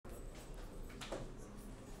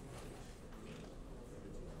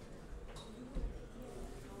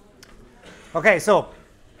Okay, so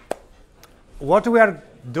what we are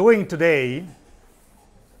doing today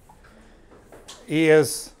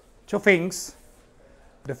is two things.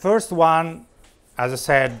 The first one, as I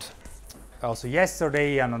said also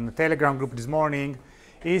yesterday and on the Telegram group this morning,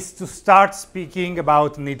 is to start speaking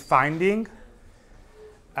about need finding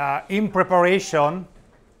in preparation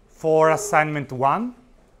for assignment 1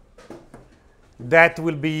 that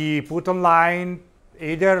will be put online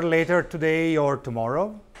either later today or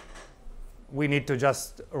tomorrow. We need to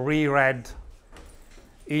just reread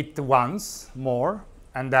it once more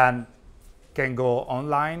and then can go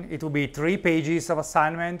online. It will be 3 pages of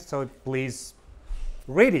assignment, so please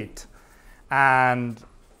read it and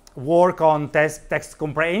work on text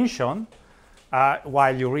comprehension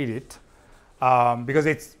while you read it,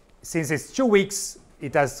 because since it's 2 weeks,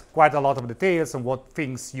 it has quite a lot of details on what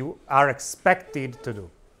things you are expected to do.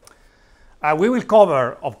 We will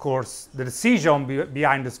cover, of course, the decision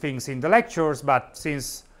behind these things in the lectures, but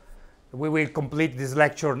since we will complete this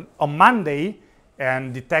lecture on Monday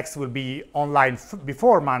and the text will be online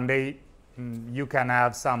before Monday, you can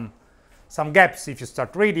have some gaps if you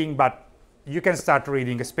start reading, but you can start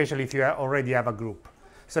reading, especially if you already have a group,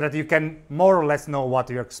 so that you can more or less know what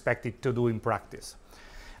you're expected to do in practice.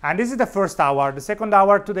 And this is the first hour. The second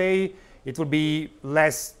hour today, it will be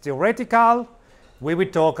less theoretical. We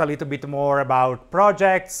will talk a little bit more about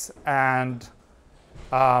projects and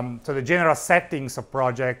so the general settings of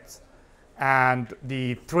projects and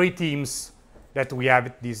the 3 teams that we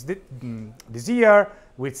have this year,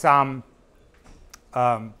 with some,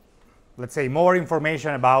 let's say, more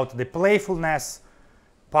information about the playfulness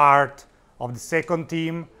part of the second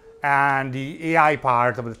team and the AI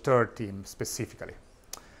part of the third team specifically.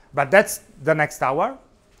 But that's the next hour.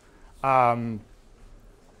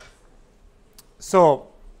 So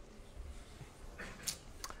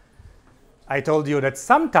I told you that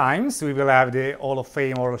sometimes we will have the Hall of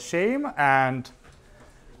Fame or of Shame, and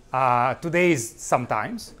today is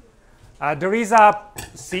sometimes. There is a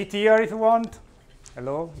seat here if you want.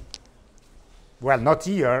 Hello? Well, not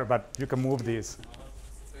here, but you can move this.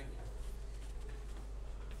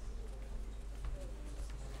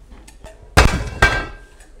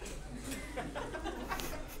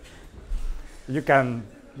 You can,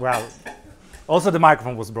 well, also the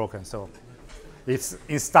microphone was broken, so it's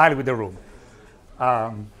in style with the room.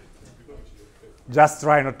 Just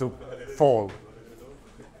try not to fall.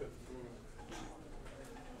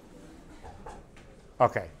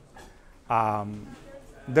 Okay.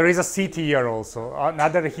 There is a seat here also,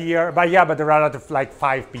 another here, but yeah, but there are like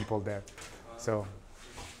 5 people there. So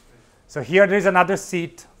here there is another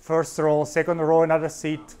seat, first row, second row, another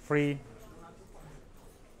seat, free.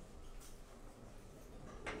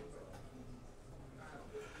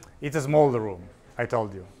 It's a smaller room, I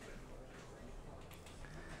told you.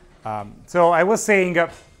 So I was saying,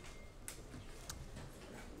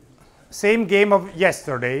 same game of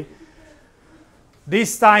yesterday,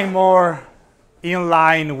 this time more in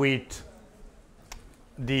line with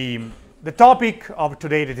the topic of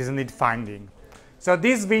today, that is need finding. So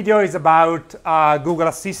this video is about Google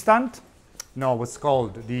Assistant, no, what's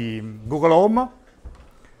called the Google Home,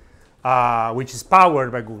 which is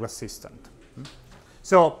powered by Google Assistant.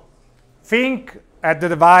 So think at the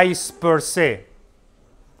device per se.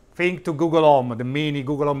 Think to Google Home, the Mini,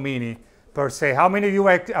 Google Home Mini per se. How many of you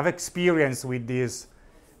have experience with this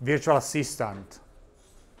virtual assistant?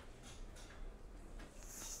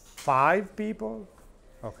 5 people?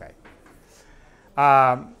 Okay.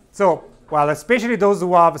 So, well, especially those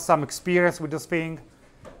who have some experience with this thing,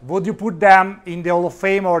 would you put them in the Hall of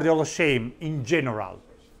Fame or the Hall of Shame in general?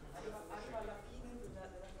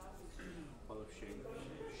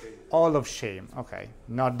 All of shame. Okay,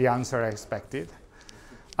 not the answer I expected.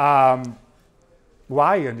 Why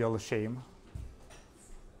in the all of shame?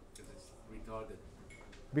 Because it's retarded.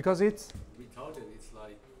 Because it's? Retarded, it's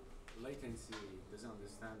like latency, doesn't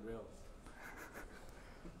understand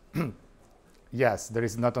well. Yes, there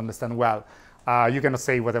is not understand well. You cannot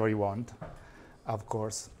say whatever you want, of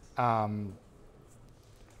course.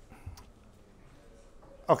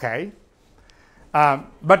 Okay.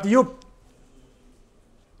 But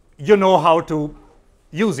you know how to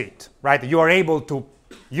use it, right? You are able to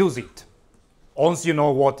use it. Once you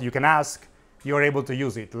know what you can ask, you're able to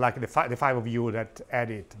use it, like the 5 of you that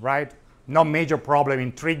add it, right? No major problem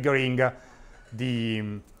in triggering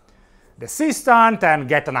the assistant and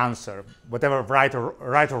get an answer, whatever right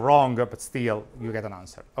or wrong, but still you get an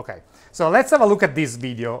answer. Okay, so let's have a look at this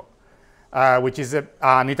video, which is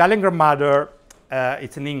an Italian grandmother.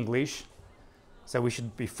 It's in English, so we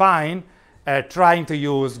should be fine. Trying to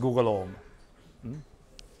use Google Home.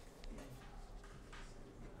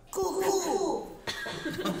 Cuckoo!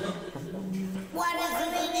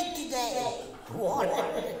 more.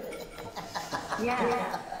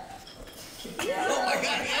 Yeah. Oh my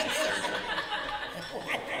God, answer.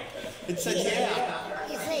 It said yeah.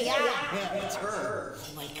 You say yeah. Yeah, it's her.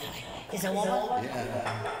 Oh my God. Is a woman?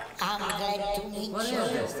 Yeah. I'm glad to meet What you.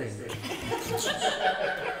 is this thing?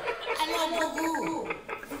 Hello, Gugu.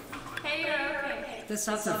 Hey, you're okay. The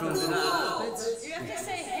saxophone. Gugu. You have to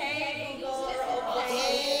say hey, Google, or okay.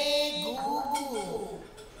 Hey, Gugu.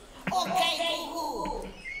 Okay, Gugu.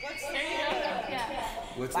 Yeah.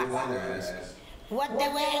 What's the weather, ask? What the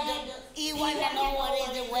weather? You want to know what is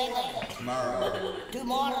the weather? Tomorrow.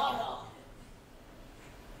 Tomorrow.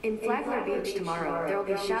 In Flagler Beach tomorrow, there will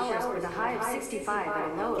be showers with a high of 65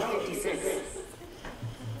 and a low of 56.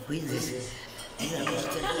 Who is this? Is a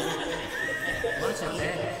mystery. What's it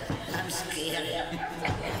there? I'm scared.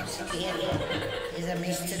 I'm scared. It's a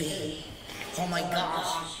mystery. Oh my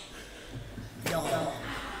gosh. No.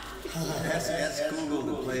 Ask Google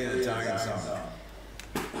to play an Italian song.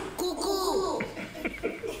 Cuckoo!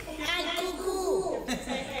 Hi, Cuckoo!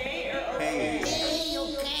 Hey. Hey,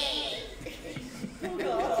 okay.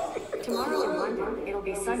 Tomorrow in London, it'll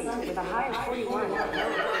be sunny with a high of 41 and a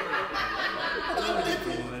low of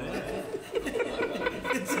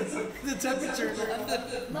The temperature in London.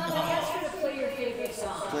 Mom, I asked you to play your favorite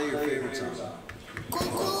song. Play your favorite song.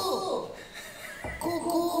 Cuckoo!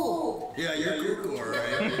 Cuckoo! Yeah, you're cuckoo, all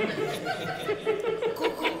right?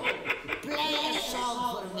 Cuckoo, play a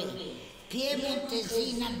song for me.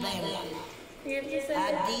 Piemontesina bella.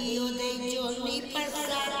 Addio dei giorni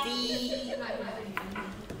passati.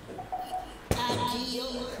 Addio.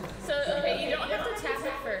 So, okay, you don't have to tap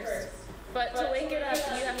it first, but to wake it up,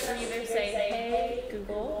 you have to either say, hey,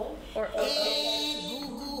 Google, or okay. Hey,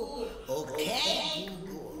 Gugu. Okay,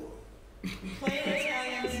 Gugu. And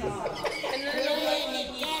then Play an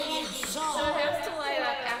Italian so it song. has to light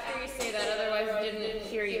up after you say that, otherwise it didn't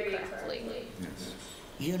hear you correctly.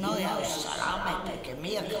 You know how salame perché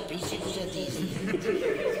mia capisci cosa dici?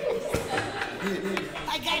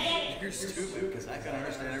 I got it. You're stupid, because I can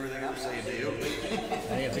understand everything I'm saying to you.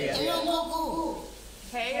 Hello, Gugu.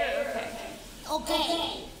 Hey or okay?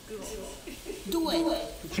 Okay. Do it.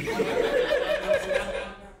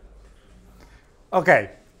 Okay,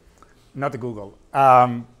 not Google.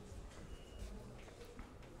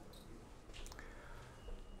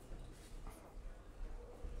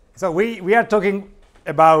 So we are talking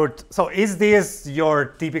about, so is this your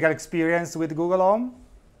typical experience with Google Home?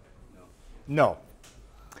 No.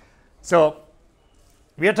 So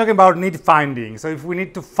we are talking about need finding. So if we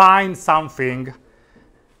need to find something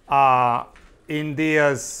in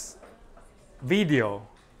this video,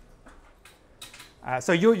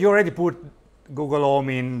 so you already put Google Home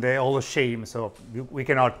in the Hall of Shame, so we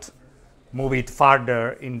cannot move it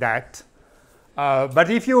further in that. But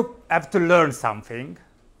if you have to learn something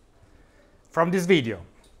from this video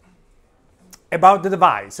about the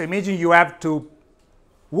device, so imagine you have to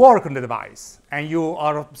work on the device and you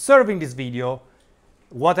are observing this video,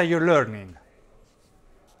 what are you learning?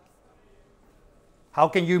 How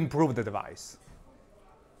can you improve the device?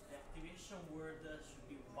 The activation word should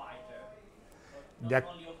be wider. The Not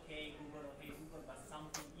only okay Google, but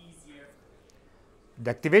something easier. The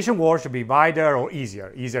activation word should be wider or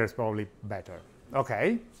easier. Easier is probably better.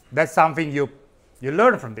 Okay, that's something you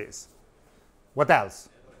learn from this. What else?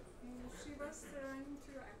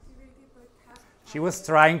 She was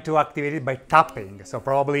trying to activate it by tapping, so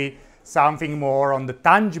probably something more on the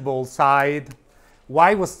tangible side.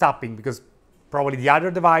 Why was tapping? Because probably the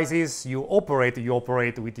other devices you operate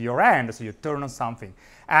with your hand, so you turn on something.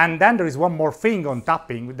 And then there is one more thing on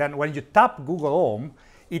tapping. Then when you tap Google Home,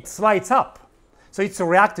 it lights up. So it's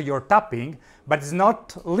react to your tapping, but it's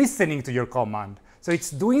not listening to your command. So it's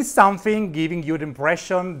doing something, giving you the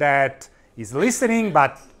impression that it's listening,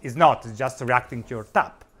 but it's not. It's just reacting to your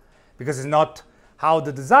tap, because it's not how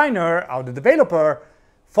the designer, how the developer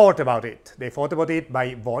thought about it. They thought about it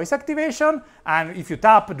by voice activation, and if you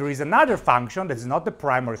tap, there is another function that is not the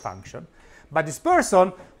primary function. But this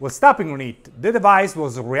person was tapping on it. The device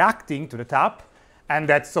was reacting to the tap, and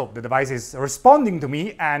that's so. The device is responding to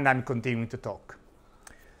me, and I'm continuing to talk.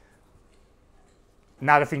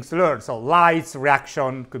 Another things to learn. So lights,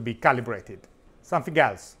 reaction could be calibrated. Something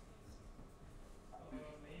else.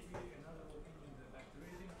 Maybe another opinion that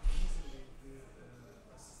activating easily the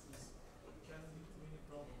assistance can lead to any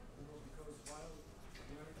problem. Because while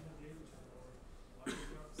we are in a daily chat or while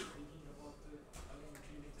we are speaking about the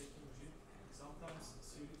cleaning technology, sometimes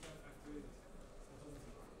Siri can activate it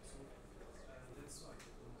automatically. So that's why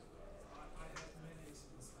I have many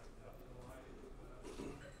incidents like that.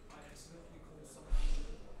 I accidentally called someone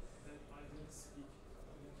that I didn't speak.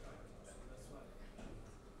 So that's why.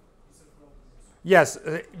 Yes,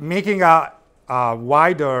 making a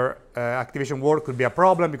wider activation word could be a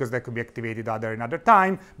problem because that could be activated another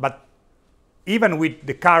time. But even with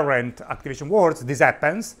the current activation words, this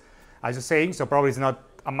happens, as you're saying. So probably it's not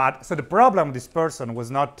a matter. So the problem with this person was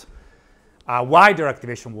not a wider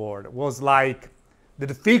activation word. It was like the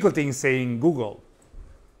difficulty in saying Google.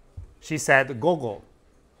 She said Google.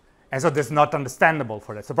 And so that's not understandable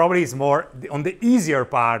for that. So probably it's more on the easier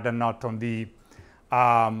part and not on the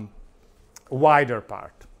wider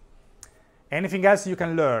part. Anything else you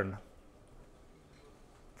can learn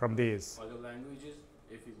from this? Other languages,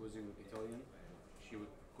 if it was in Italian, she would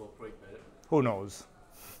cooperate better. Who knows?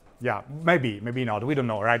 Yeah, maybe not. We don't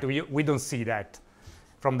know, right? We don't see that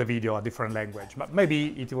from the video, a different language. But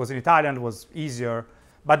maybe it was in Italian, it was easier.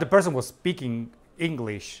 But the person was speaking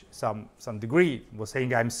English, some degree, was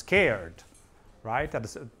saying I'm scared, right? At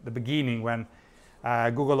the beginning when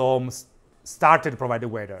Google Home started to provide the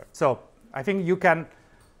weather. So I think you can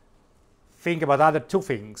think about other two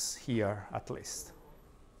things here at least.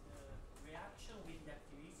 Reaction with the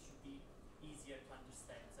activities should be easier to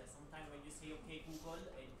understand. So sometimes when you say okay Google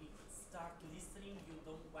and it start listening, you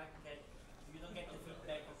don't get the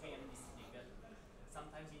feedback, okay I'm listening.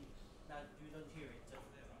 Sometimes you don't hear it.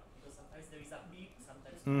 Because sometimes there is a beep,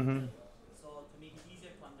 sometimes so to make it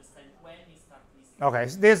easier to understand when you start listening. Okay,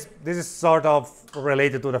 so this is sort of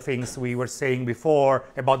related to the things we were saying before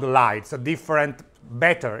about the light. So different,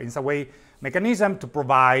 better in some way mechanism to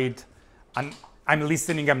provide an I'm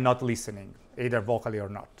listening, I'm not listening, either vocally or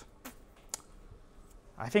not.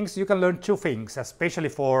 I think you can learn two things, especially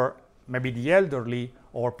for maybe the elderly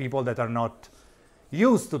or people that are not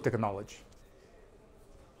used to technology.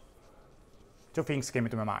 Two things came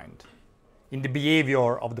into my mind in the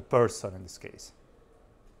behavior of the person in this case.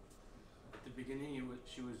 At the beginning,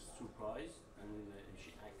 she was surprised, and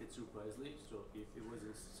she acted surprisingly. So if it was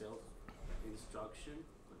a self-instruction,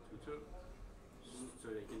 a tutor, so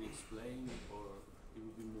they can explain, or it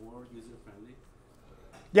would be more user-friendly.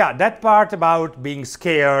 Yeah, that part about being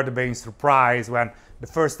scared, being surprised when the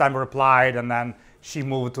first time replied, and then she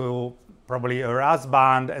moved to probably her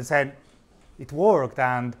husband and said, it worked,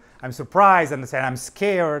 and I'm surprised, and said, I'm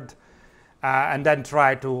scared, and then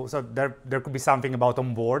try to, so there could be something about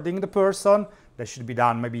onboarding the person that should be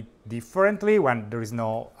done maybe differently when there is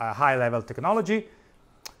no high-level technology.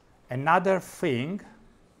 Another thing,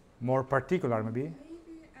 more particular maybe. Maybe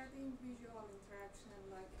adding visual interaction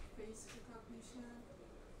like face recognition.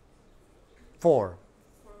 For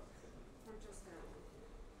just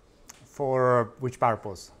that. For which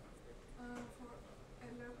purpose? Whenever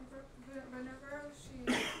she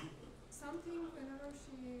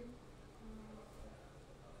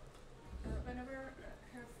whenever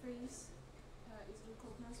her face is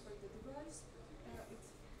recognized by the device,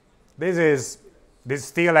 This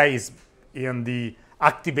still is in the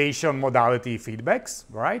activation modality feedbacks,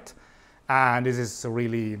 right? And this is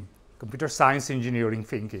really computer science engineering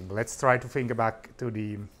thinking. Let's try to think back to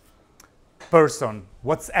the person.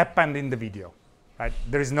 What's happened in the video, right?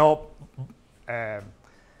 There is no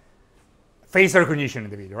face recognition in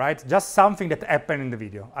the video, right? Just something that happened in the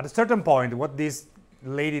video. At a certain point, what this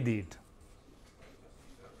lady did.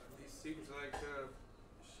 It seems like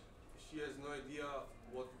she has no idea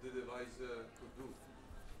what the device could do.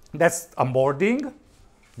 That's onboarding.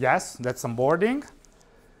 Yes, that's onboarding.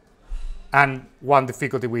 And one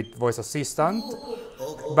difficulty with voice assistant.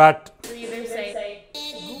 But You either say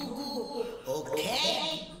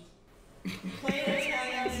Okay. Play an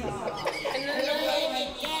Italian song. and then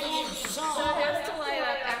so it has to line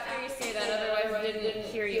up after you say that, otherwise it didn't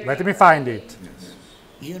hear you. let me find it.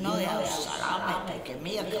 Io noi al salame perché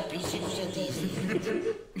mia capisci cosa dici.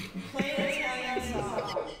 Play an Italian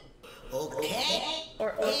song. Okay.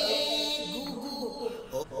 Or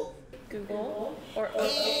Google. Or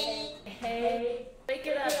hey. Wake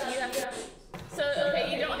it up. You have to. So okay,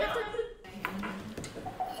 you don't have to.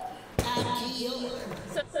 Addio.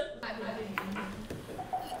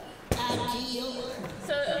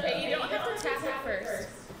 So okay, you don't have to tap it first,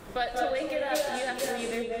 but to wake it up, you have to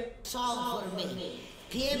either. Song for me.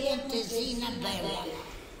 Piemontesina bella.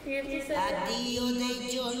 You have to say. Addio dei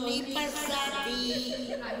giorni passati.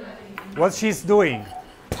 What she's doing.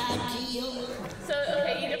 Addio. So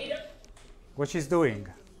okay, you don't. What she's doing.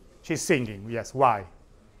 She's singing. Yes. Why?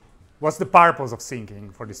 What's the purpose of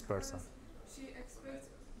singing for this person? she expects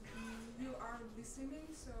you are listening,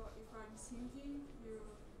 so if I'm singing, you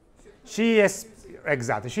should. She is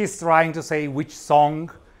exactly. She's trying to say which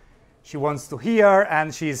song she wants to hear,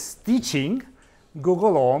 and she's teaching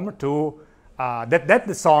Google Home to that's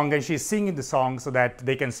the song, and she's singing the song so that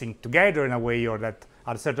they can sing together in a way, or that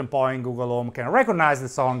at a certain point, Google Home can recognize the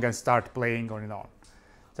song and start playing on and on.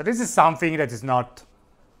 So this is something that is not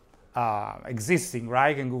existing,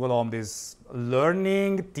 right? In Google Home, there's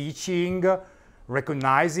learning, teaching,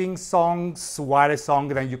 recognizing songs while a song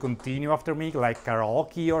then you continue after me, like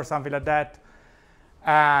karaoke or something like that.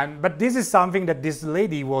 But this is something that this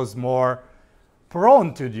lady was more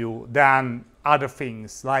prone to do than other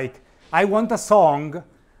things. Like, I want a song,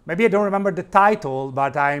 maybe I don't remember the title,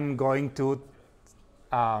 but I'm going to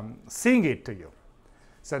sing it to you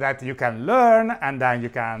so that you can learn and then you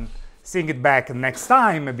can sing it back next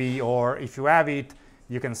time maybe, or if you have it,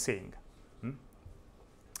 you can sing.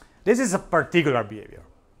 This is a particular behavior.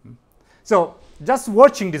 So just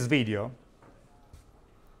watching this video,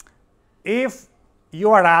 if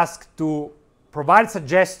you are asked to provide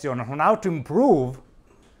suggestion on how to improve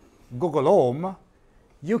Google Home,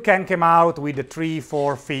 you can come out with the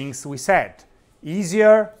 3-4 things we said.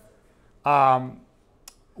 Easier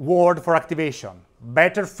word for activation,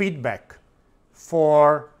 better feedback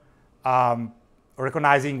for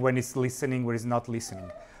recognizing when it's listening, when it's not listening,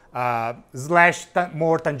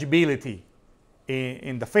 more tangibility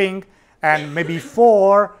in the thing, and maybe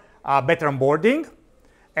 4, better onboarding,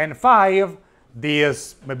 and 5,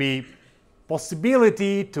 there's maybe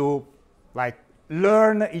possibility to like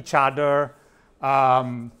learn each other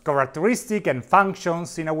characteristic and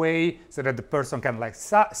functions in a way so that the person can like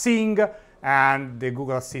sing and the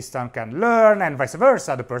Google Assistant can learn, and vice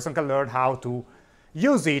versa, the person can learn how to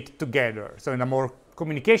use it together, so in a more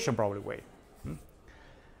communication probably way.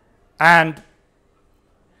 And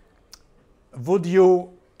would you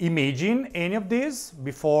imagine any of this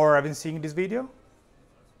before having seen this video?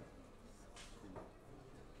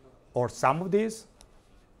 Or some of these?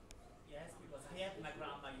 Yes, because I had my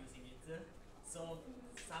grandma using it, so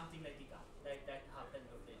something like that happened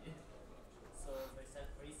already. So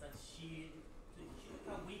for instance, she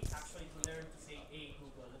took a week actually to learn to say "Hey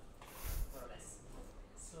Google," more or less.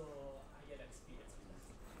 So I had experience with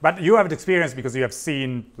that. But you have the experience because you have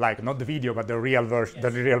seen, like, not the video, but the real version,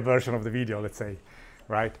 Yes. the real version of the video, let's say,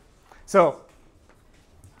 right? So,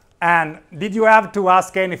 and did you have to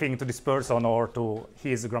ask anything to this person or to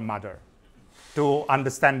his grandmother to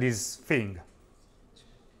understand this thing?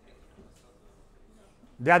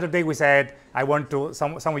 The other day we said, I want to,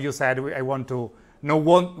 some of you said, I want to know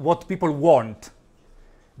what people want.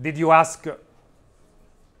 Did you ask,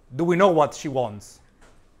 do we know what she wants?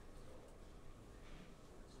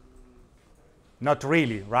 Not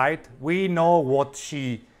really, right? We know what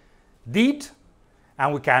she did,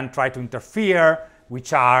 and we can try to interfere,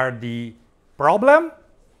 which are the problem.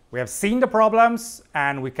 We have seen the problems,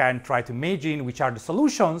 and we can try to imagine which are the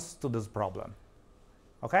solutions to this problem.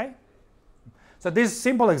 Okay? So this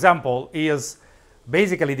simple example is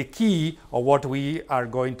basically the key of what we are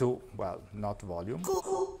going to, well, not volume,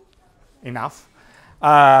 enough,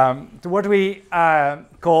 to what we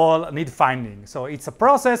call need finding. So it's a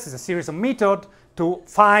process, it's a series of methods to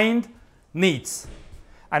find needs.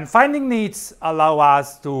 And finding needs allow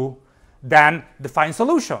us to then define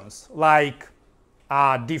solutions, like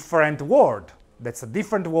a different word. That's a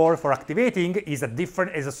different word for activating is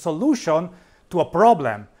a solution to a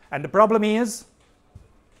problem. And the problem is,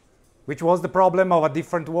 which was the problem of a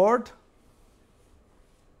different word?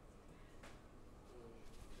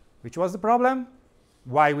 Which was the problem?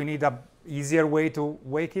 Why we need an easier way to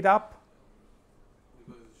wake it up?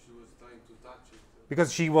 Because she was trying to touch it.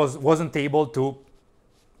 Because she wasn't able to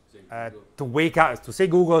wake up, to say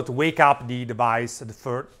Google, to wake up the device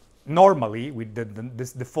normally with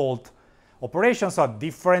this default operation. So a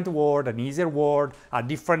different word, an easier word, a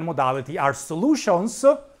different modality are solutions,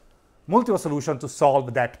 multiple solutions to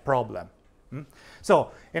solve that problem.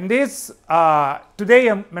 So in this, today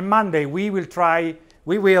on Monday, we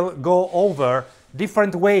will go over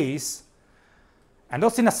different ways, and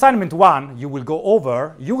also in assignment 1, you will go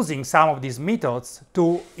over using some of these methods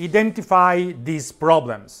to identify these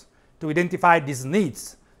problems, to identify these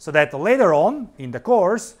needs, so that later on in the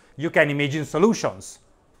course, you can imagine solutions,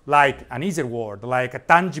 like an easier word, like a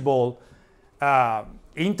tangible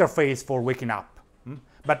interface for waking up.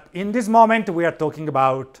 But in this moment, we are talking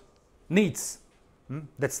about needs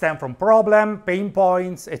that stem from problem, pain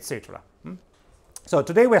points, etc. So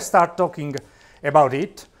today we start talking about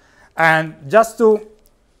it. And just to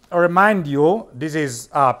remind you, this is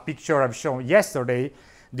a picture I've shown yesterday,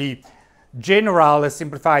 the general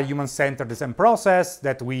simplified human-centered design process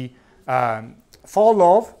that we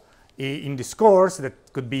follow in this course.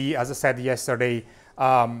 That could be, as I said yesterday,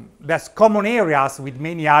 there's common areas with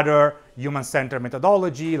many other human-centered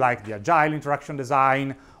methodology, like the agile interaction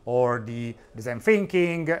design or the design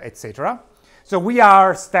thinking, etc. So we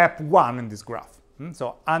are step 1 in this graph.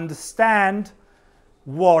 So understand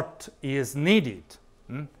what is needed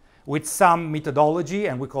with some methodology,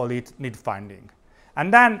 and we call it need finding.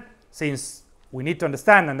 And then, since we need to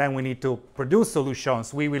understand and then we need to produce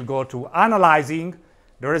solutions, we will go to analyzing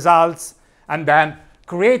the results and then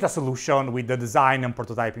create a solution with the design and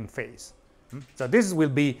prototyping phase. So this will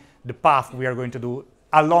be the path we are going to do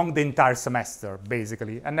along the entire semester,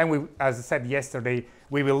 basically. And then, we, as I said yesterday,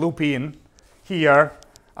 we will loop in here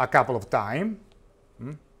a couple of times.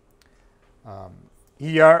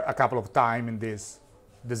 Here a couple of times in this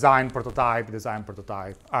design prototype,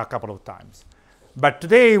 a couple of times. But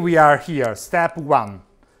today we are here, step 1,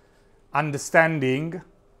 understanding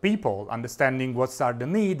people, understanding what are the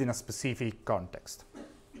needs in a specific context.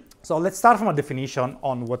 So let's start from a definition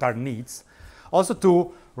on what are needs, also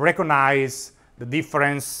to recognize the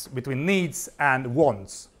difference between needs and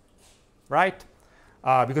wants, right?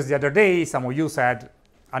 Because the other day some of you said,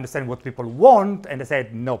 understand what people want, and I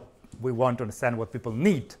said, no, we want to understand what people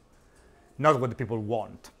need, not what the people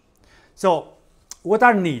want. So what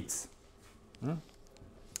are needs?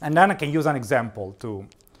 And then I can use an example to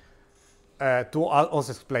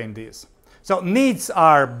also explain this. So needs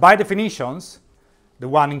are, by definitions, the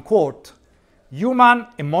one in quote, human,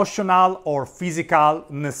 emotional, or physical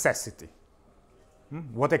necessity.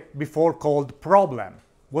 What I before called problem.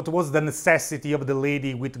 What was the necessity of the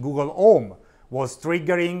lady with Google Home? Was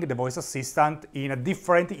triggering the voice assistant in a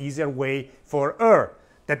different, easier way for her.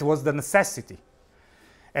 That was the necessity.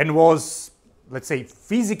 And was, let's say,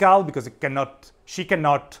 physical, because she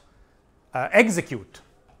cannot execute,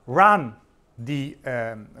 run the,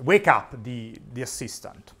 wake up the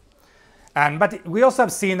assistant. But we also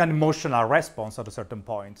have seen an emotional response at a certain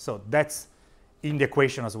point, so that's in the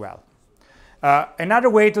equation as well. Another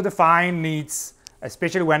way to define needs,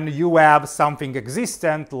 especially when you have something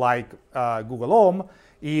existent like Google Home,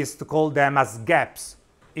 is to call them as gaps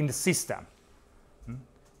in the system.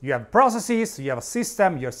 You have processes, you have a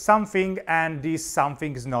system, you have something, and this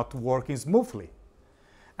something is not working smoothly.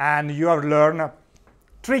 And you have learned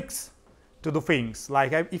tricks to do things.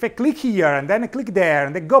 Like if I click here and then I click there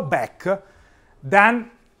and then go back, then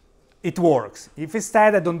it works. If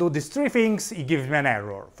instead I don't do these 3 things, it gives me an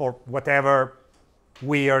error for whatever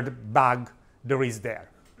weird bug there is there.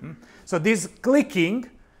 So this clicking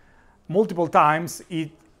multiple times,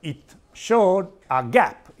 it showed a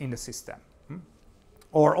gap in the system.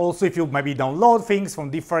 Or also if you maybe download things from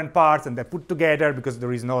different parts and they put together because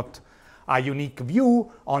there is not a unique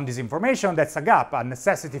view on this information, that's a gap, a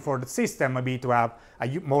necessity for the system maybe to have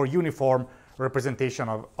a more uniform representation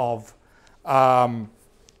of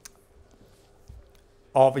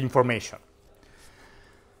information.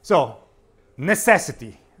 So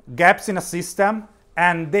necessity, gaps in a system,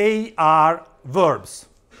 and they are verbs.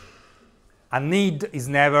 A need is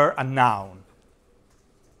never a noun.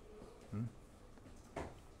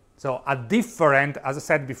 So a different, as I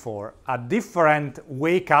said before, a different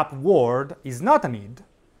wake-up word is not a need,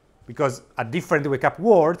 because a different wake-up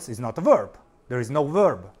words is not a verb. There is no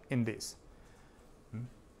verb in this.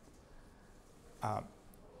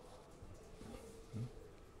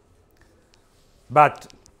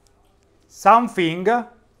 But something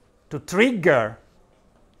to trigger,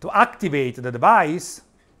 to activate the device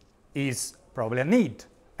is probably a need.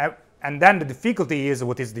 And then the difficulty is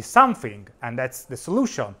what is the something, and that's the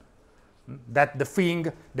solution. That the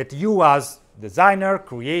thing that you as designer,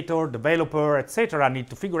 creator, developer, etc. need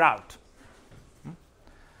to figure out.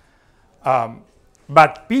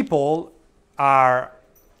 But people are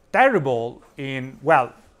terrible in,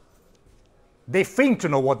 well, they think to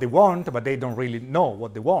know what they want, but they don't really know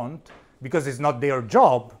what they want, because it's not their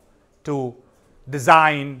job to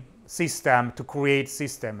design system, to create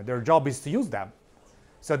system. Their job is to use them.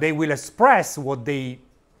 So they will express what they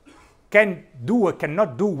can do or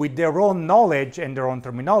cannot do with their own knowledge and their own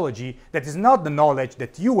terminology. That is not the knowledge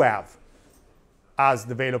that you have as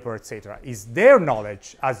developer, etc. It's their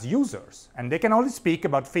knowledge as users. And they can only speak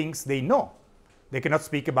about things they know. They cannot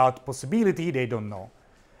speak about possibility they don't know.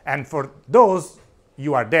 And for those,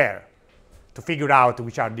 you are there to figure out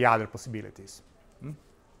which are the other possibilities.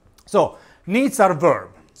 So needs are verb.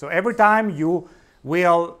 So every time you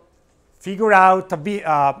will figure out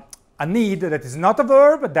a need that is not a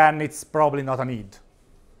verb, then it's probably not a need.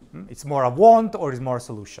 It's more a want or it's more a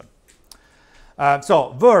solution.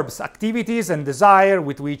 So verbs, activities and desire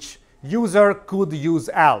with which user could use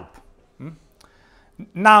help.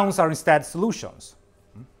 Nouns are instead solutions.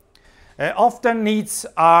 Often needs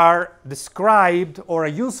are described or are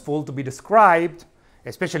useful to be described,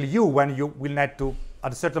 especially you, when you will need to,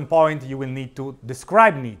 at a certain point, you will need to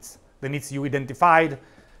describe needs. The needs you identified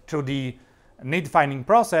through the need finding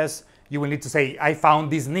process, you will need to say, I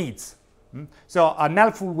found these needs. So an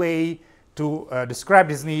helpful way to describe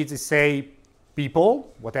these needs is say,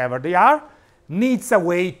 people, whatever they are, needs a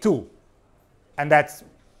way to. And that's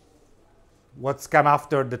what's come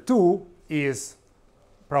after the to is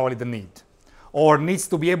probably the need. Or needs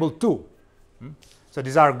to be able to. So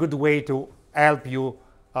these are a good way to help you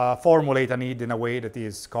formulate a need in a way that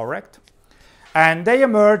is correct. And they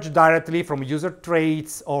emerge directly from user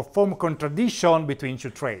traits or from contradiction between two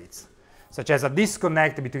traits, such as a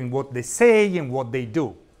disconnect between what they say and what they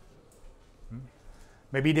do.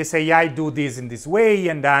 Maybe they say, I do this in this way,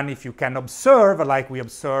 and then if you can observe, like we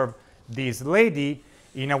observe this lady,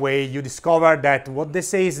 in a way you discover that what they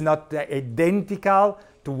say is not identical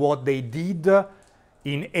to what they did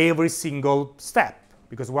in every single step.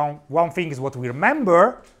 Because one thing is what we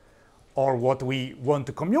remember, or what we want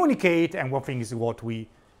to communicate, and one thing is what we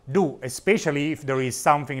do, especially if there is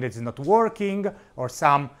something that is not working, or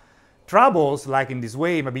some troubles, like in this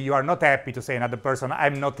way, maybe you are not happy to say another person,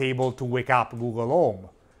 I'm not able to wake up Google Home.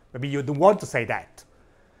 Maybe you don't want to say that.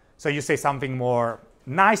 So you say something more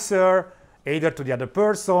nicer, either to the other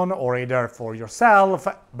person or either for yourself,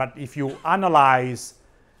 but if you analyze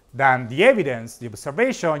then the evidence, the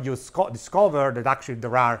observation, you discover that actually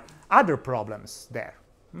there are other problems there.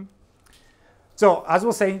 So as I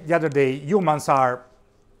was saying the other day, humans are,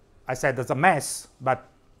 I said, that's a mess, but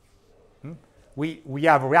we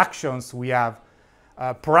have reactions, we have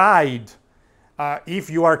pride. If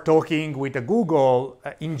you are talking with a Google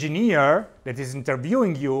engineer that is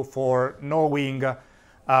interviewing you for knowing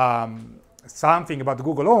something about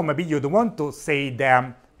Google Home, maybe you don't want to say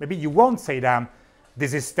them, maybe you won't say them,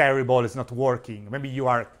 this is terrible, it's not working. Maybe you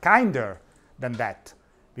are kinder than that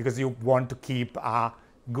because you want to keep a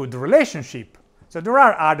good relationship. So there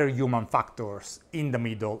are other human factors in the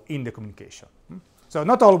middle in the communication. So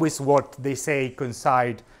not always what they say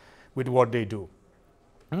coincide with what they do.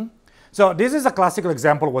 So this is a classical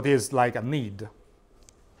example of what is like a need,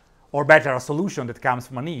 or better, a solution that comes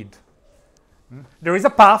from a need. There is a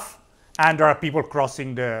path, and there are people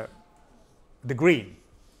crossing the green.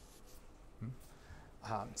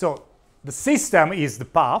 So the system is the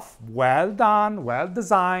path, well done, well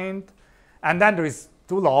designed, and then there is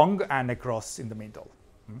too long and a cross in the middle.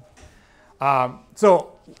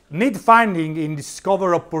 So need finding in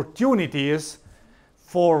discover opportunities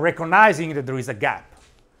for recognizing that there is a gap.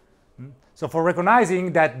 So for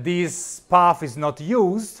recognizing that this path is not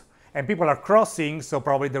used and people are crossing, so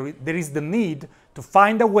probably there is the need to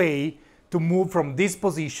find a way to move from this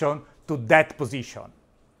position to that position.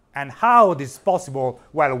 And how this is possible?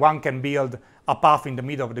 Well, one can build a path in the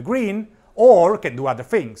middle of the green, or can do other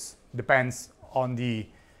things. Depends on the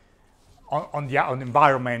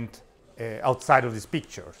environment outside of these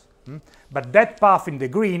pictures. But that path in the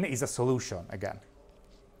green is a solution again.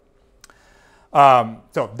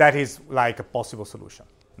 So that is like a possible solution.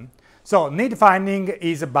 So need finding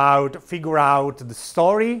is about figure out the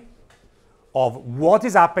story of what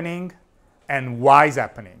is happening and why is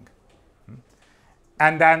happening.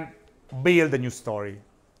 And then build a new story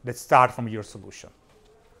that starts from your solution.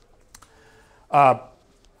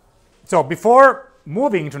 So before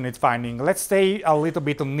moving to need finding, let's stay a little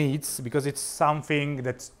bit on needs, because it's something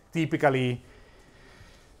that typically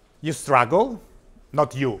you struggle,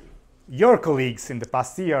 not you. Your colleagues in the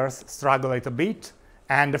past years struggle a little bit,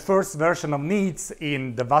 and the first version of needs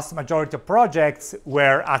in the vast majority of projects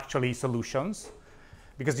were actually solutions,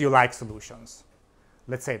 because you like solutions.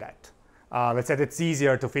 Let's say that. Let's say it's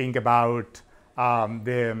easier to think about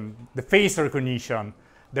the face recognition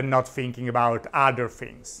than not thinking about other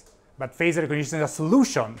things. But face recognition is a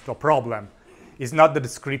solution to a problem. It's not the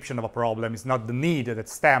description of a problem. It's not the need that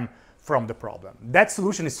stems from the problem. That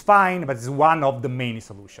solution is fine, but it's one of the many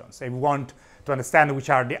solutions. If we want to understand which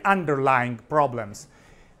are the underlying problems,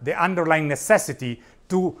 the underlying necessity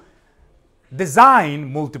to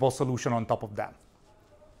design multiple solutions on top of them.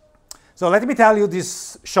 So let me tell you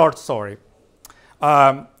this short story.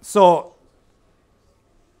 So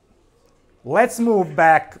let's move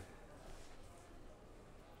back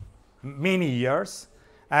many years,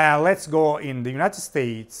 and let's go in the United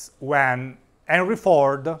States when Henry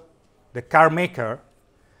Ford, the car maker,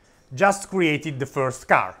 just created the first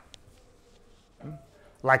car,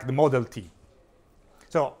 like the Model T.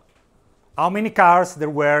 So how many cars there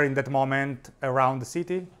were in that moment around the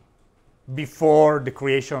city before the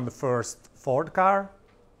creation of the first Ford car?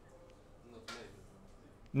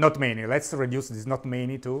 Not many. Let's reduce this not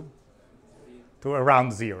many to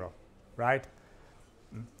around 0, right?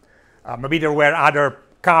 Maybe there were other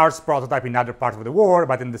cars prototyped in other parts of the world,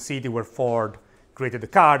 but in the city where Ford created the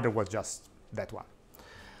car, there was just that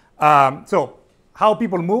one. So how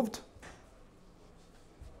people moved?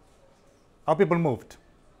 How people moved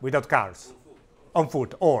without cars? On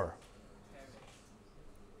foot, or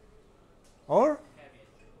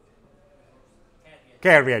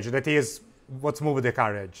carriage, that is what's moving the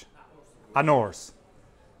carriage, an horse.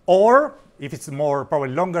 Or, if it's more probably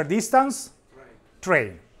longer distance,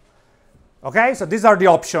 train. Okay, so these are the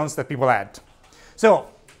options that people had. So,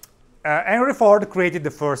 Henry Ford created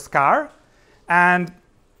the first car, and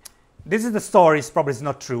this is the story, it's probably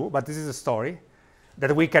not true, but this is a story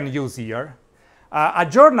that we can use here. A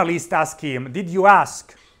journalist asked him, did you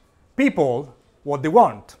ask people what they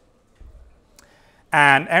want?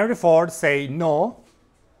 And Henry Ford said no,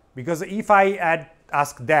 because if I had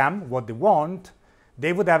asked them what they want,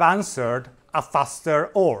 they would have answered a faster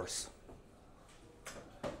horse.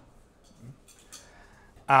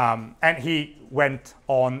 And he went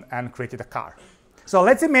on and created a car. So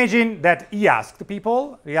let's imagine that he asked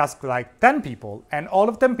people, he asked like 10 people, and all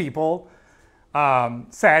of 10 people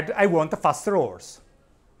said, I want a faster horse.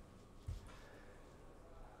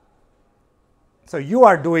 So you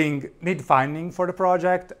are doing need finding for the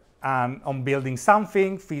project and on building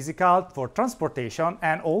something physical for transportation,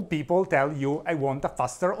 and all people tell you, I want a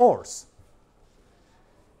faster horse.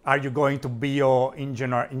 Are you going to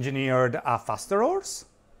engineered a faster horse?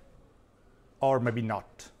 Or maybe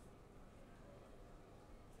not?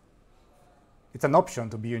 It's an option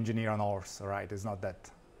to engineer an horse, right? It's not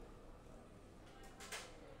that.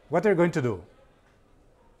 What are you going to do?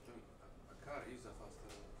 A car is a faster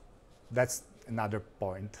horse. That's another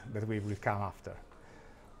point that we will come after.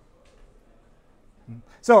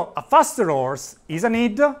 So a faster horse is a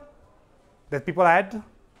need that people had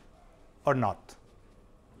or not?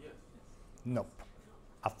 Yes. Nope.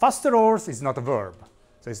 A faster horse is not a verb,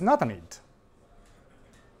 so it's not a need.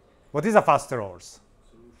 What is a faster horse?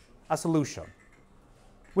 A solution.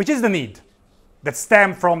 Which is the need that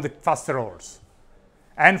stems from the faster horse,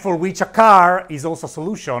 and for which a car is also a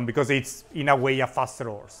solution because it's in a way a faster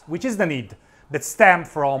horse. Which is the need that stems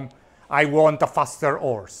from I want a faster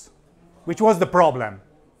horse. Which was the problem?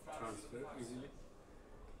 Transfer easily.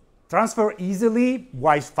 Transfer easily,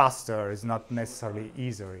 why faster is not necessarily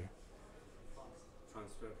easier.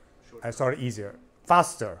 Transfer Easier.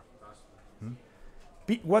 Faster.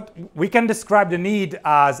 What we can describe the need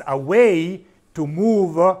as a way to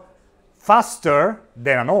move faster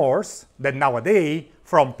than an horse, than nowadays,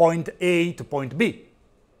 from point A to point B.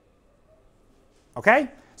 Okay?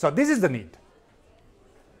 So this is the need.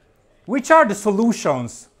 Which are the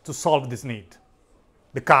solutions to solve this need?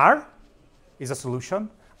 The car is a solution.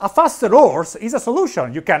 A faster horse is a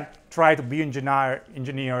solution. You can try to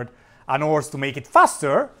engineered an horse to make it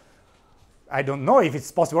faster. I don't know if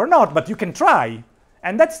it's possible or not, but you can try.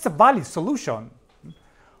 And that's a valid solution.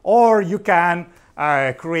 Or you can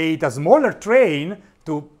create a smaller train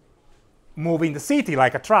to move in the city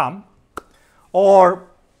like a tram. Or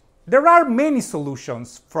there are many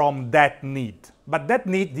solutions from that need. But that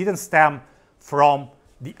need didn't stem from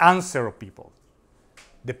the answer of people.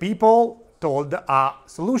 The people told a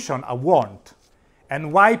solution, a want.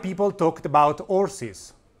 And why people talked about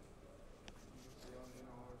horses?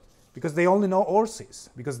 Because they only know horses.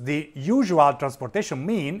 Because the usual transportation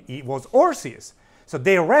mean it was horses. So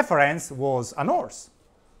their reference was an horse.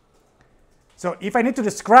 So if I need to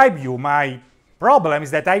describe you, my problem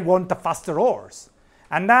is that I want a faster horse.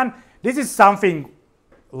 And then this is something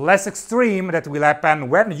less extreme that will happen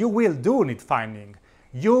when you will do need finding.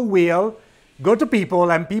 You will go to people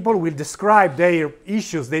and people will describe their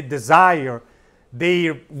issues, their desire,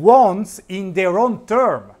 their wants in their own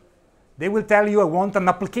term. They will tell you, I want an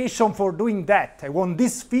application for doing that. I want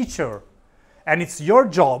this feature. And it's your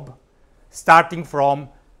job, starting from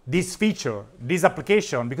this feature, this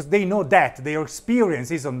application, because they know that, their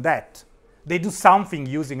experience is on that. They do something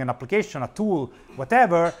using an application, a tool,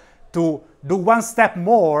 whatever, to do one step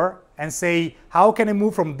more and say, how can I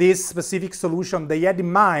move from this specific solution they had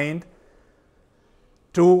in mind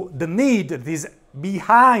to the need that is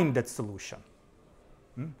behind that solution?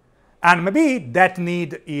 And maybe that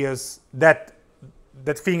need is that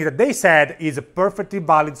thing that they said is a perfectly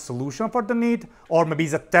valid solution for the need, or maybe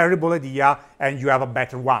it's a terrible idea and you have a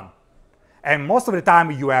better one. And most of the time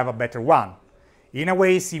you have a better one. In a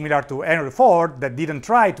way similar to Henry Ford, that didn't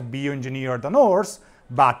try to engineer an horse,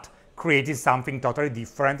 but created something totally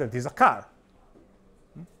different that is a car.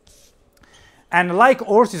 And like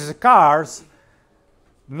horses and cars,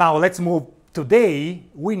 now let's move today,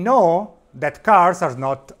 we know that cars are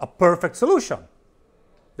not a perfect solution,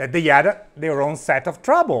 that they had their own set of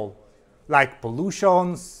trouble, like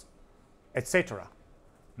pollutions, etc.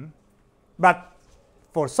 But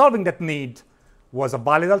for solving that need was a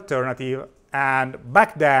valid alternative, and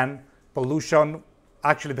back then pollution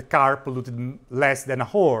actually the car polluted less than a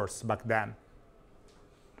horse back then.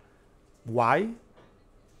 Why? The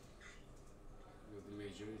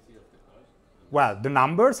majority of the cars. Well, the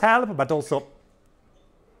numbers help, but also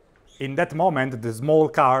in that moment, the small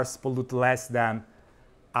cars pollute less than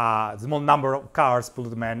small number of cars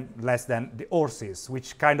pollute less than the horses.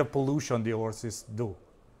 Which kind of pollution the horses do?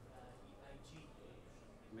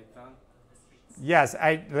 Methane. Yes,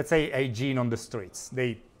 let's say hygiene on the streets.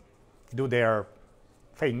 They do their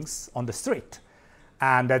things on the street,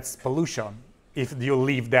 and that's pollution if you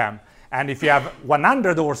leave them. And if you have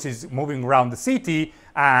 100 horses moving around the city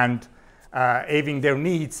and having their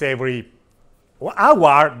needs every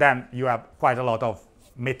hour, then you have quite a lot of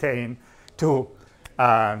methane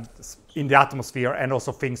in the atmosphere, and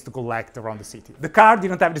also things to collect around the city. The car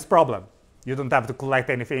didn't have this problem. You don't have to collect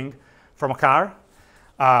anything from a car.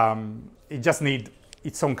 It just needs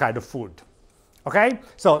its own kind of food. Okay,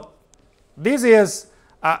 so this is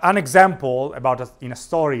an example about in a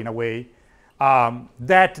story, in a way,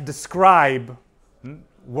 that describe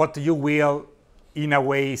what you will, in a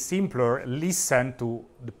way simpler, listen to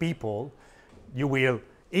the people you will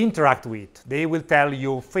interact with. They will tell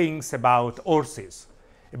you things about horses,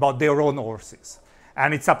 about their own horses.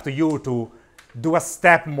 And it's up to you to do a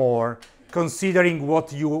step more, considering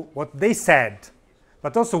what they said,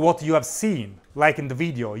 but also what you have seen, like in the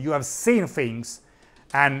video. You have seen things,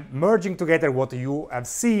 and merging together what you have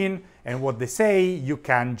seen and what they say, you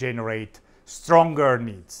can generate stronger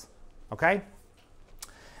needs, okay?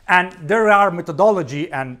 And there are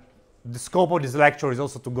methodology, and the scope of this lecture is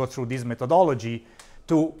also to go through this methodology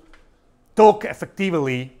to talk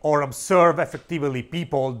effectively or observe effectively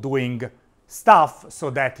people doing stuff so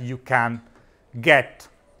that you can get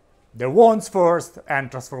their wants first and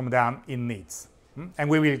transform them in needs. And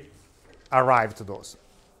we will arrive to those.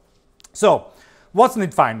 So, what's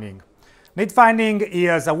need finding? Need finding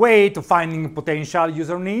is a way to finding potential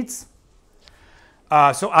user needs.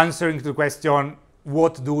 So answering to the question,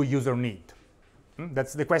 what do user need?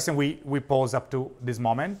 That's the question we pose up to this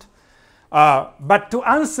moment. But to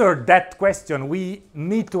answer that question, we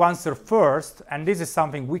need to answer first, and this is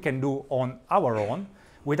something we can do on our own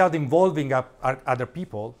without involving other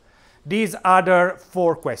people, these other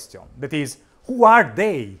 4 questions. That is, who are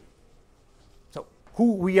they? So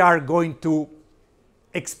who we are going to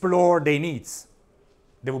explore their needs.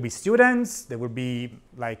 There will be students, there will be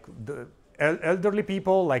like the elderly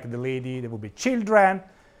people, like the lady, there will be children,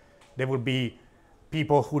 there will be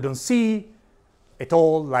people who don't see at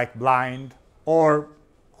all, like blind, or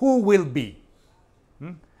who will be.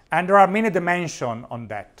 And there are many dimensions on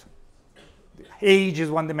that. Age is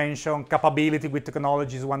one dimension, capability with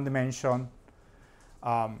technology is one dimension,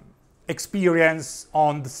 experience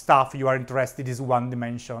on the stuff you are interested in is one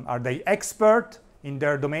dimension. Are they expert in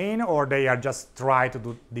their domain, or they are just try to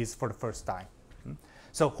do this for the first time?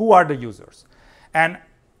 So who are the users? And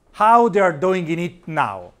how they are doing in it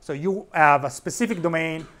now. So you have a specific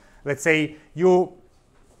domain. Let's say you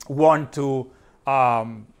want to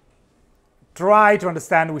try to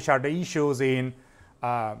understand which are the issues in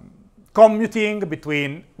commuting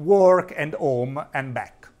between work and home and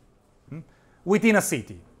back within a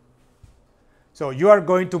city. So you are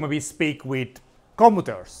going to maybe speak with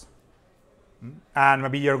commuters, and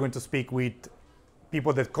maybe you're going to speak with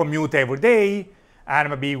people that commute every day, and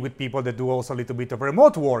maybe with people that do also a little bit of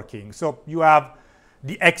remote working. So you have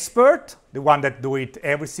the expert, the one that do it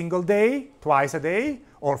every single day, twice a day,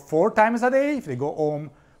 or 4 times a day if they go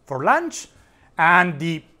home for lunch, and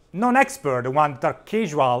the non-expert, the one that are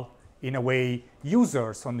casual, in a way,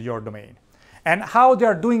 users on your domain. And how they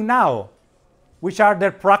are doing now, which are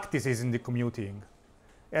their practices in the commuting,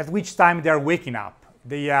 at which time they are waking up.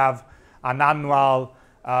 They have an annual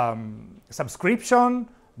subscription,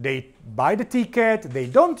 they buy the ticket, they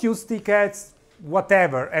don't use tickets,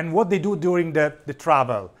 whatever, and what they do during the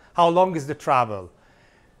travel. How long is the travel?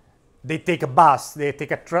 They take a bus, they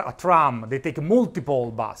take a tram, they take multiple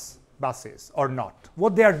buses or not.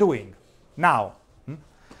 What they are doing now.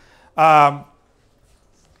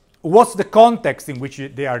 What's the context in which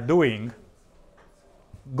they are doing?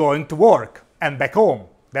 Going to work and back home.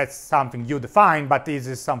 That's something you define, but this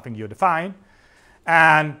is something you define.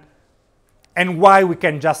 And why we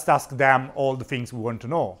can just ask them all the things we want to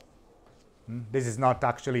know. This is not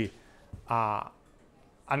actually an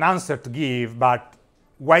answer to give, but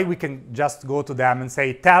why we can just go to them and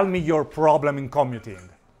say, tell me your problem in commuting.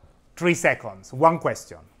 3 seconds, 1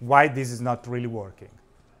 question. Why this is not really working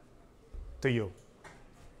to you?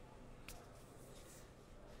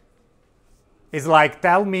 It's like,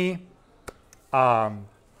 tell me,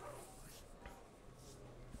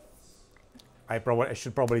 I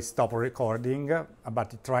should probably stop recording,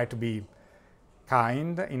 but try to be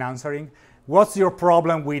kind in answering. What's your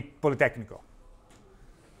problem with Politecnico?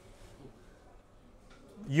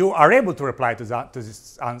 You are able to reply to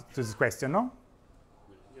this question, no?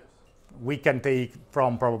 Yes. We can take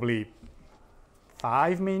from probably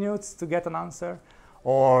 5 minutes to get an answer,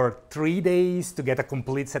 or 3 days to get a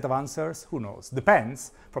complete set of answers. Who knows?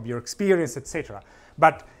 Depends from your experience, etc.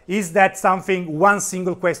 But is that something, one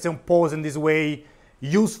single question posed in this way,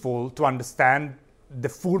 useful to understand the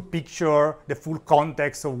full picture, the full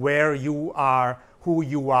context of where you are, who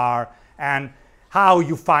you are, and how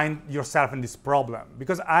you find yourself in this problem?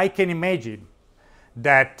 Because I can imagine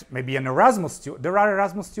that maybe an Erasmus student, there are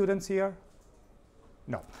Erasmus students here?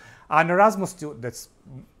 No. An Erasmus student, that's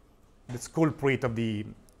the culprit of the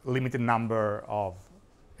limited number of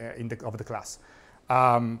the class.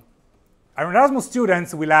 An Erasmus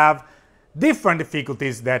students will have different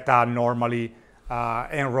difficulties that are normally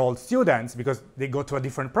enrolled students because they go to a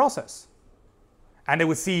different process. And they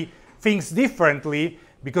will see things differently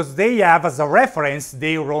because they have as a reference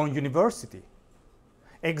their own university.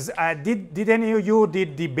 Did any of you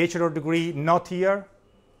did the bachelor degree not here?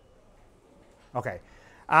 Okay.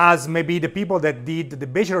 As maybe the people that did the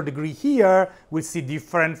bachelor degree here will see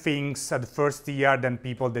different things at the first year than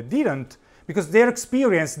people that didn't, because their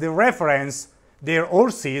experience, their reference, their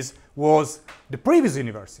sources was the previous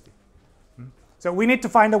university. So we need to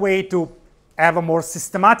find a way to have a more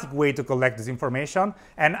systematic way to collect this information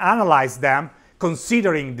and analyze them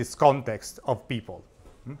considering this context of people.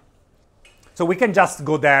 So we can just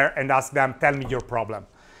go there and ask them, tell me your problem.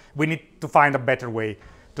 We need to find a better way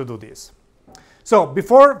to do this. So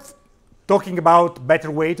before talking about better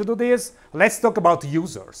way to do this, let's talk about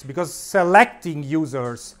users, because selecting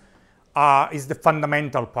users is the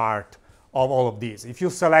fundamental part of all of this. If you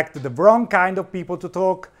select the wrong kind of people to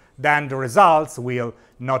talk, then the results will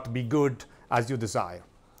not be good as you desire.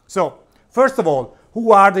 So first of all,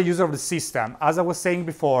 who are the users of the system? As I was saying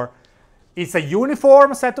before, it's a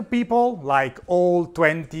uniform set of people, like all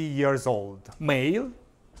 20 years old, male,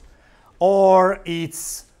 or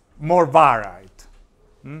it's more varied.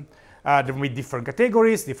 There will be different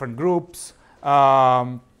categories, different groups.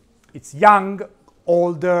 It's young,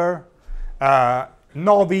 older,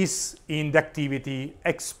 novice in the activity,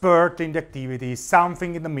 expert in the activity,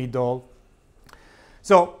 something in the middle.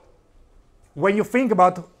 So when you think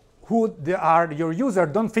about who are your users,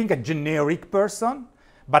 don't think a generic person,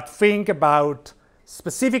 but think about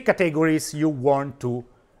specific categories you want to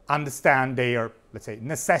understand their, let's say,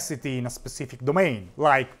 necessity in a specific domain,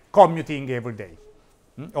 like commuting every day,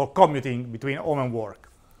 or commuting between home and work.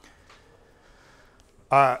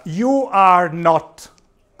 You are not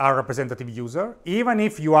a representative user. Even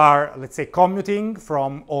if you are, let's say, commuting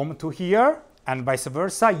from home to here, and vice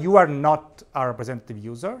versa, you are not a representative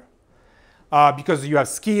user. Because you have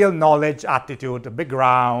skill, knowledge, attitude,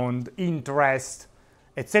 background, interest,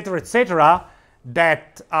 etc.,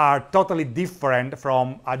 that are totally different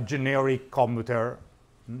from a generic commuter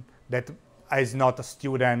that is not a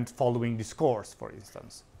student following this course, for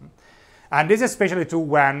instance. And this is especially true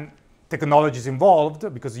when technology is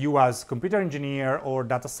involved, because you as computer engineer or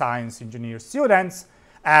data science engineer students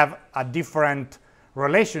have a different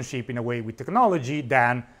relationship in a way with technology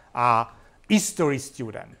than a history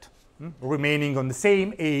student, remaining on the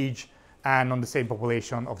same age and on the same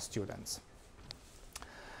population of students.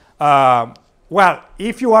 Well,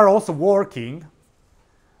 if you are also working,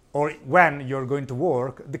 or when you're going to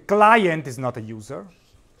work, the client is not a user.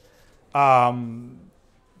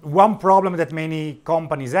 One problem that many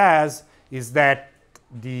companies has is that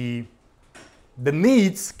the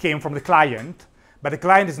needs came from the client, but the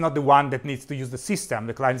client is not the one that needs to use the system.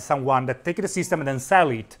 The client is someone that takes the system and then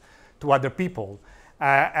sell it to other people.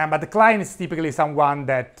 But the client is typically someone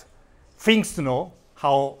that thinks to know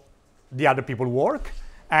how the other people work,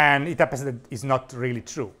 and it happens that it's not really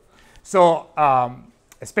true. So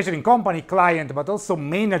especially in company, client, but also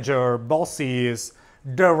manager, bosses,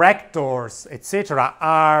 directors, etc.,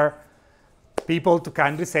 are people to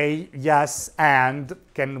kindly say yes, and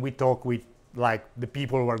can we talk with like the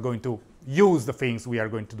people who are going to use the things we are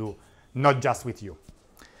going to do, not just with you.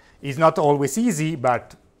 It's not always easy,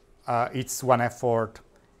 but it's one effort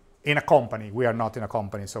in a company. We are not in a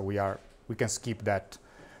company, so we can skip that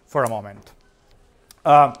for a moment.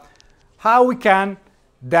 How we can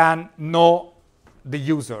then know the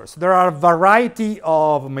users? There are a variety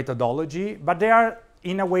of methodology, but they are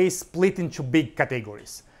in a way split into big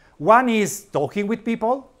categories. One is talking with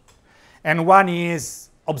people, and one is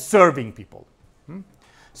observing people.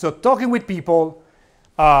 So talking with people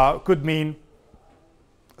could mean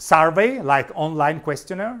survey, like online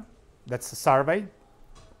questionnaire, That's a survey.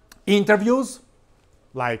 Interviews,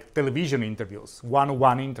 like television interviews,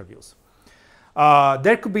 one-on-one interviews.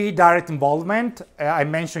 There could be direct involvement. I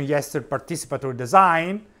mentioned yesterday participatory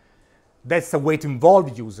design. That's a way to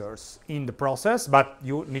involve users in the process, but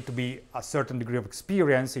you need to be a certain degree of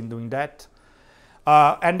experience in doing that.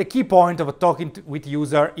 And the key point of talking with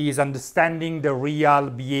user is understanding the real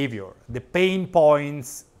behavior, the pain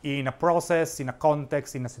points in a process, in a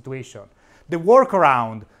context, in a situation, the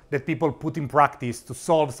workaround that people put in practice to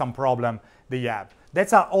solve some problem they have.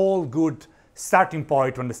 That's an all good starting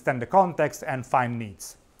point to understand the context and find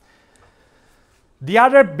needs. The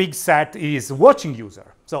other big set is watching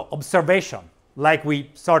user, so observation, like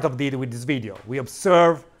we sort of did with this video. We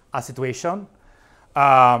observe a situation.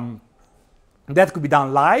 That could be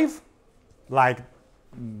done live, like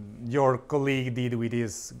your colleague did with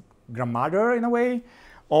his grandmother in a way,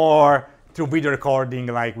 or through video recording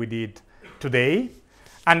like we did today.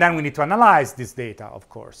 And then we need to analyze this data, of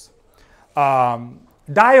course.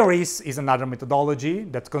 Diaries is another methodology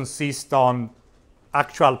that consists on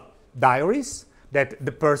actual diaries that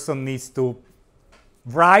the person needs to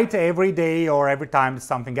write every day or every time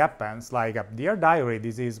something happens, like, dear diary,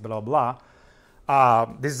 this is blah, blah.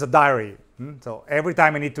 This is a diary. So every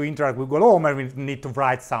time I need to interact with Google Home, I need to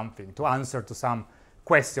write something to answer to some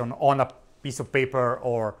question on a piece of paper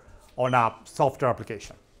or on a software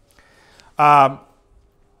application.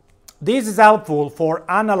 This is helpful for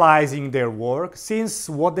analyzing their work, since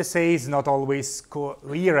what they say is not always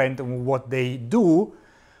coherent with what they do.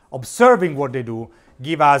 Observing what they do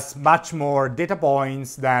give us much more data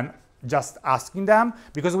points than just asking them,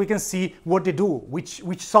 because we can see what they do, which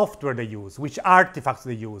software they use, which artifacts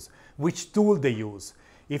they use, which tool they use.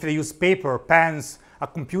 If they use paper, pens, a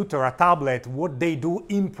computer, a tablet, what they do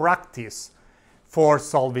in practice for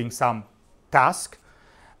solving some task,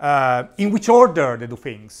 in which order they do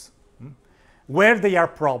things, where they are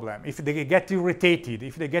problem, if they get irritated,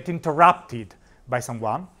 if they get interrupted by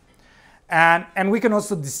someone. And we can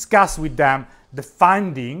also discuss with them the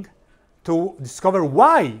finding to discover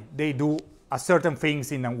why they do a certain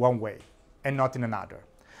things in one way and not in another.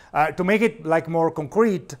 To make it like more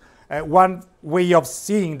concrete, one way of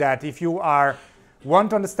seeing that, if you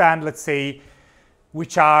want to understand, let's say,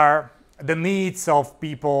 which are the needs of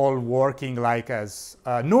people working like as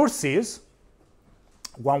nurses,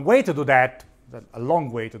 one way to do that, a long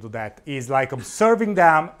way to do that, is like observing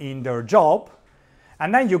them in their job,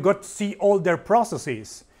 and then you got to see all their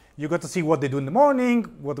processes. You got to see what they do in the morning,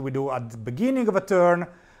 what we do at the beginning of a turn,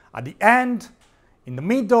 at the end, in the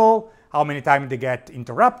middle, how many times they get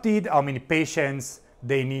interrupted, how many patients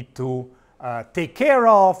they need to take care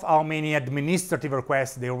of, how many administrative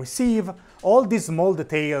requests they receive, all these small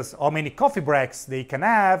details, how many coffee breaks they can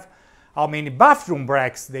have, how many bathroom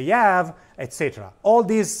breaks they have, etc. All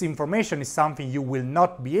this information is something you will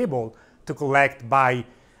not be able to collect by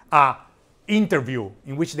an interview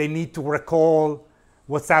in which they need to recall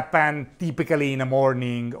what's happened typically in a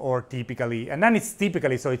morning, or typically, and then it's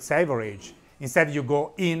typically, so it's average. Instead, you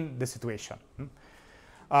go in the situation.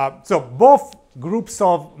 So both groups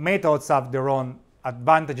of methods have their own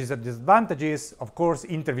advantages and disadvantages. Of course,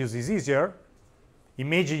 interviews is easier.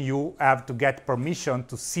 Imagine you have to get permission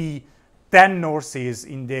to see 10 nurses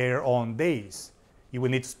in their own days. You will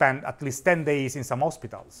need to spend at least 10 days in some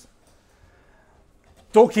hospitals.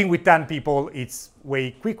 Talking with 10 people, it's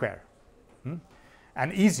way quicker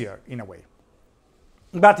and easier in a way.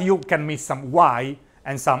 But you can miss some why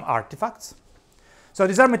and some artifacts. So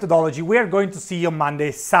these are methodology. We are going to see on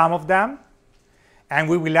Monday some of them, and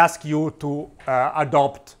we will ask you to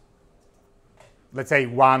adopt, let's say,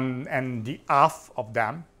 1.5 of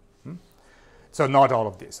them. So not all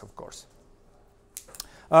of this, of course.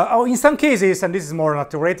 In some cases, and this is more on a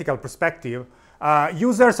theoretical perspective,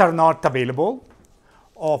 users are not available,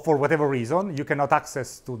 or for whatever reason, you cannot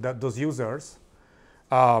access to those users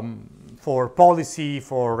for policy,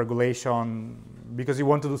 for regulation, because you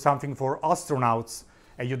want to do something for astronauts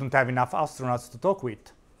and you don't have enough astronauts to talk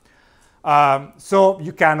with. So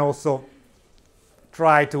you can also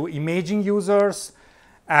try to imagine users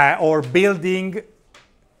or building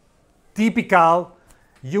typical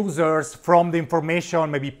users from the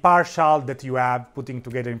information, maybe partial, that you have, putting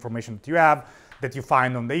together information that you have, that you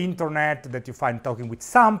find on the internet, that you find talking with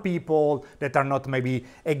some people that are not maybe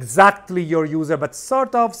exactly your user, but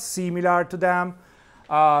sort of similar to them.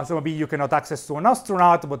 So maybe you cannot access to an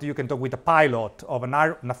astronaut, but you can talk with a pilot of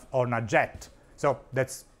on a jet. So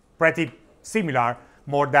that's pretty similar,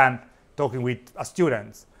 more than talking with a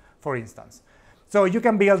student, for instance. So you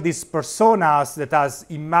can build these personas that has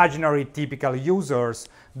imaginary typical users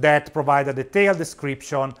that provide a detailed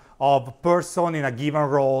description of a person in a given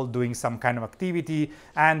role doing some kind of activity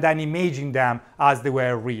and then imaging them as they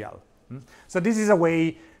were real. So this is a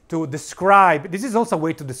way to describe, this is also a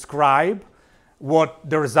way to describe what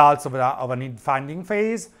the results of a need finding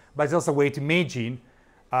phase, but it's also a way to imagine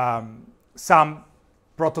some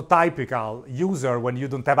prototypical user when you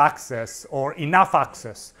don't have access or enough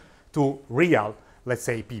access to real, let's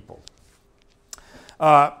say, people.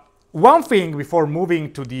 One thing before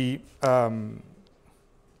moving to the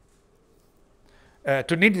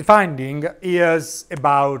to need finding is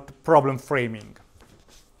about problem framing,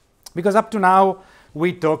 because up to now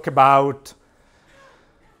we talk about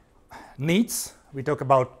needs, we talk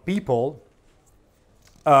about people,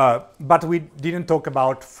 but we didn't talk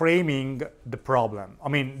about framing the problem. I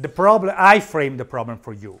mean, the problem, I framed the problem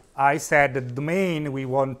for you. I said the domain we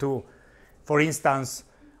want to, for instance,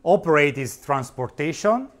 operate is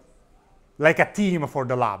transportation, like a theme for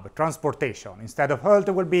the lab, transportation. Instead of health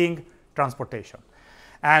and well-being, transportation.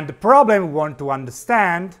 And the problem we want to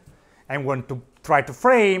understand and want to try to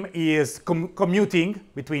frame is commuting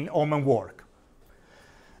between home and work.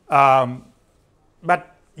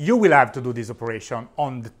 But you will have to do this operation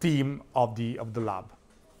on the theme of the lab.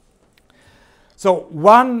 So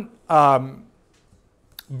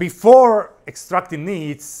before extracting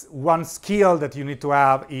needs, one skill that you need to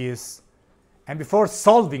have is, and before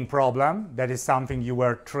solving problem, that is something you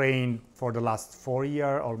were trained for the last 4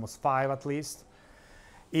 years, almost 5 at least,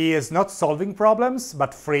 is not solving problems,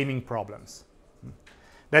 but framing problems.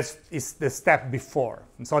 That is the step before.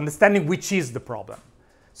 And so understanding which is the problem,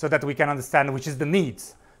 so that we can understand which is the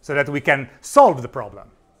needs, so that we can solve the problem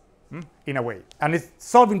in a way. And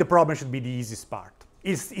solving the problem should be the easiest part.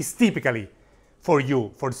 It's typically, for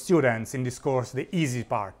you, for students in this course, the easy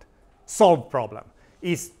part. Solve problem.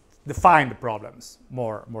 Is define the problems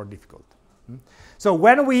more difficult. So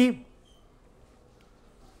when we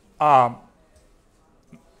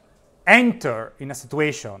enter in a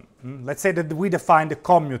situation, let's say that we define the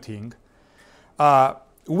commuting,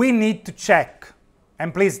 we need to check,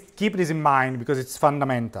 and please keep this in mind because it's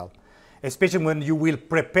fundamental, especially when you will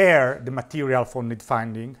prepare the material for need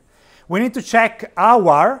finding. We need to check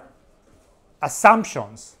our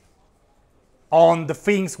assumptions on the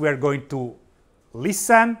things we are going to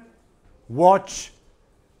listen, watch,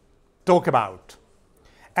 talk about,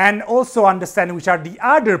 and also understand which are the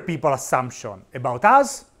other people's assumptions about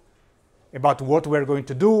us, about what we're going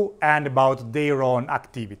to do, and about their own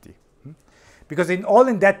activity. Because in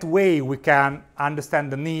that way we can understand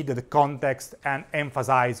the need, the context, and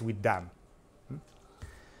emphasize with them.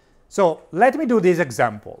 So let me do this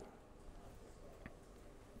example.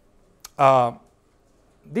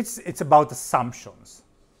 It's about assumptions,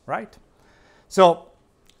 right? So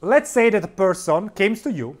let's say that a person comes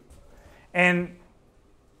to you and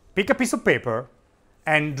pick a piece of paper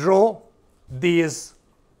and draw this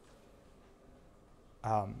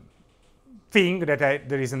thing that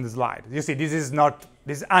there is in the slide. You see, this is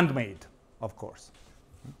handmade, of course.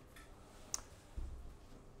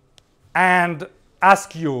 And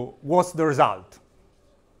ask you, what's the result?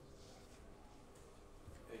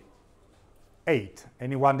 8.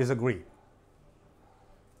 Anyone disagree?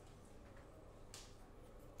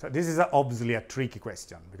 So this is obviously a tricky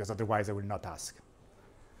question, because otherwise I will not ask.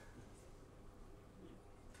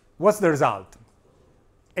 What's the result?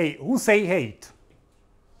 8. Who say 8?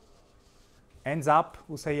 Hands up,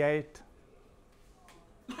 who say 8?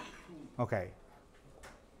 Okay.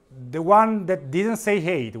 The one that didn't say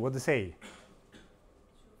 8, what do they say?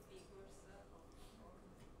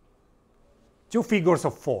 2 figures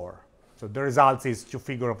of 4. So the result is 2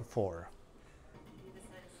 figures of 4. In the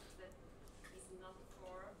sense that it's not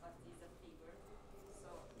 4, but it's a figure. So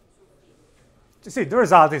 2 figures. You see, the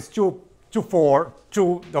result is 2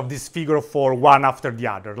 of this figure of 4, one after the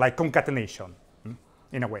other, like concatenation,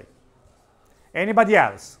 in a way. Anybody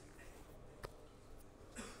else?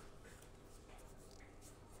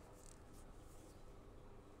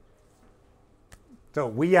 So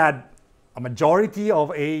we had a majority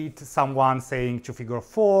of 8, someone saying 2 figure of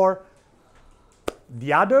 4.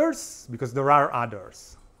 The others, because there are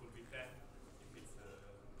others. Could be 10 if it's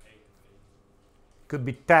 8. Could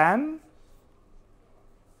be 10.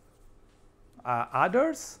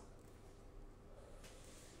 Others?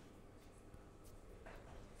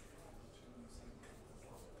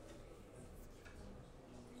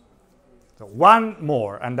 So one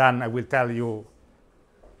more, and then I will tell you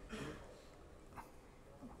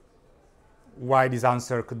why this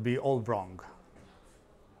answer could be all wrong.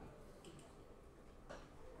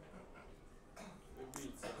 Maybe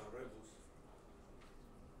it's rebus.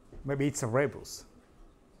 maybe it's a rebus.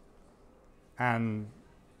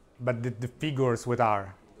 But the figures what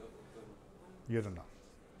are, you don't know.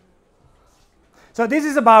 So this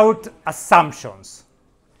is about assumptions.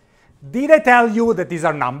 Did I tell you that these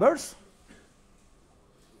are numbers?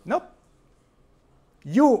 Nope.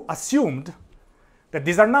 You assumed that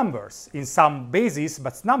these are numbers in some basis,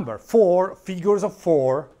 but it's number, 4 figures of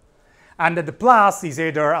 4, and that the plus is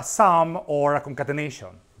either a sum or a concatenation.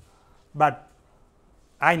 But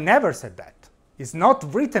I never said that. It's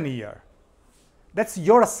not written here. That's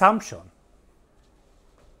your assumption.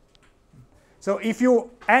 So if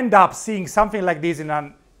you end up seeing something like this in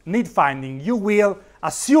a need finding, you will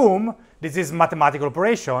assume this is mathematical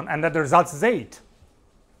operation and that the result is 8.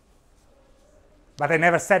 But I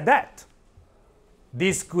never said that.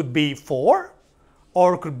 This could be 4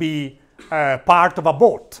 or could be part of a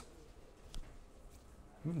boat,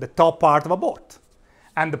 the top part of a boat.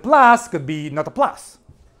 And the plus could be not a plus,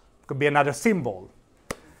 could be another symbol.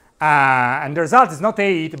 And the result is not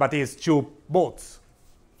 8, but is 2 boats,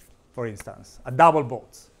 for instance, a double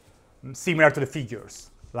boat, similar to the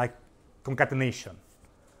figures, like concatenation.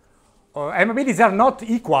 And maybe these are not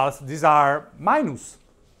equals, these are minus.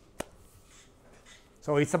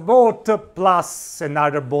 So it's a boat plus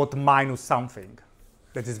another boat minus something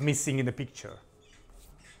that is missing in the picture.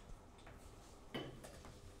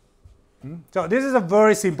 So this is a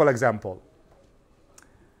very simple example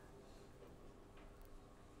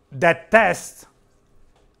that tests,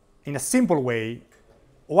 in a simple way,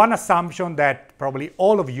 one assumption that probably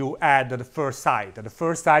all of you had at the first sight. At the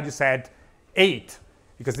first sight you said 8,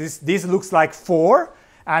 because this looks like 4,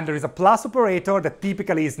 and there is a plus operator that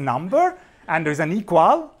typically is number, and there is an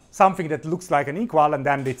equal, something that looks like an equal, and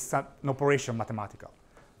then it's an operation mathematical.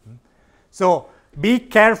 So be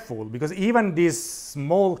careful, because even this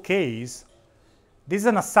small case, this is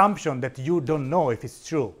an assumption that you don't know if it's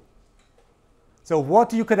true. So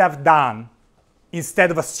what you could have done instead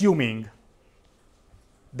of assuming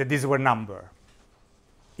that these were number,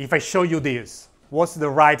 if I show you this, what's the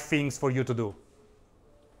right things for you to do?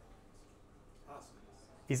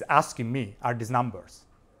 Is asking me, are these numbers?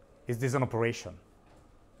 Is this an operation?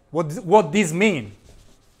 What this mean?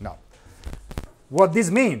 No. What this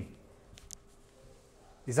mean?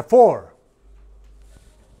 Is a 4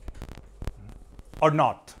 or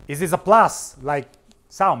not? Is this a plus like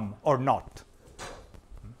sum or not?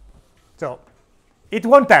 So it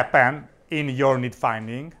won't happen in your need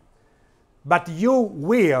finding, but you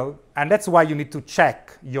will, and that's why you need to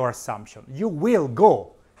check your assumption. You will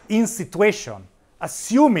go in situation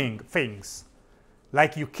assuming things,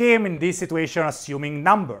 like you came in this situation assuming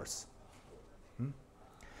numbers.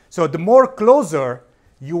 So the more closer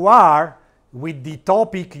you are with the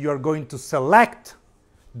topic you are going to select,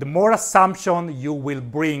 the more assumption you will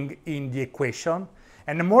bring in the equation,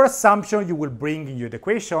 and the more assumption you will bring in your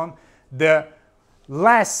equation, the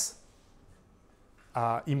less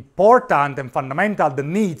important and fundamental the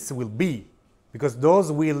needs will be, because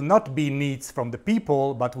those will not be needs from the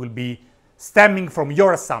people, but will be stemming from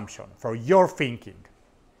your assumption, from your thinking.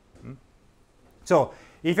 So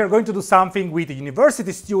if you're going to do something with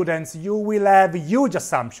university students, you will have a huge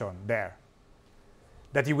assumption there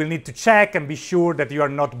that you will need to check and be sure that you are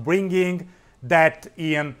not bringing that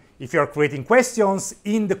in, if you're creating questions,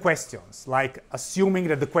 in the questions, like assuming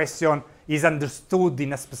that the question is understood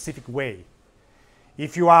in a specific way.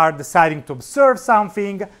 If you are deciding to observe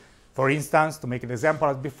something, for instance, to make an example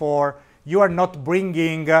as before, you are not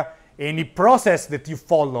bringing any process that you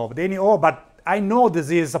followed, but I know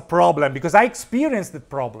this is a problem because I experienced that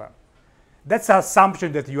problem. That's an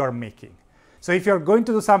assumption that you are making. So if you're going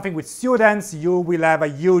to do something with students, you will have a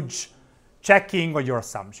huge checking on your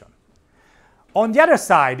assumption. On the other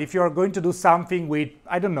side, if you're going to do something with,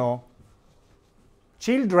 I don't know,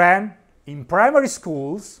 children in primary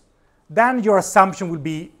schools, then your assumption will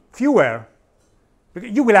be fewer,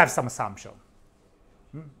 because you will have some assumption.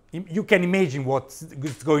 You can imagine what's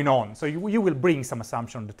going on, so you will bring some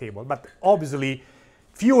assumption on the table, but obviously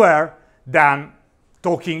fewer than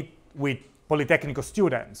talking with Politecnico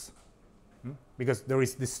students, because there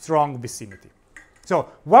is this strong vicinity. So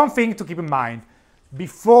one thing to keep in mind,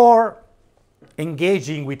 before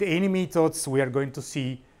engaging with any methods we are going to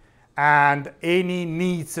see, and any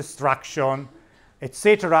needs extraction,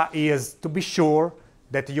 etc., is to be sure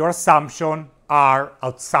that your assumptions are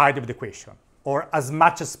outside of the equation, or as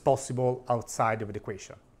much as possible outside of the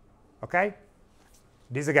equation. Okay?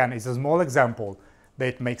 This again is a small example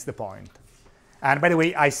that makes the point. And by the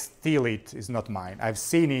way, I steal it, it's not mine. I've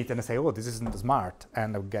seen it and I say, oh, this isn't smart,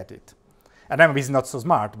 and I'll get it. And then it's not so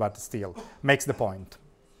smart, but still makes the point.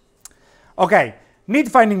 Okay,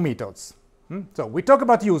 need finding methods. So we talk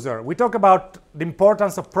about user, we talk about the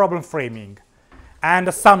importance of problem framing and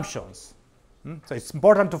assumptions. So it's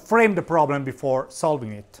important to frame the problem before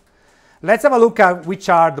solving it. Let's have a look at which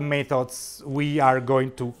are the methods we are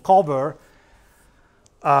going to cover,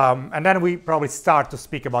 and then we probably start to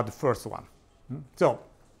speak about the first one. So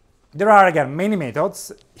there are, again, many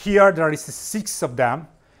methods. Here there is 6 of them.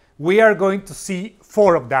 We are going to see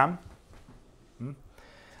 4 of them.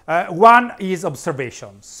 One is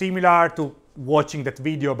observation, similar to watching that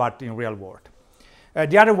video but in real world.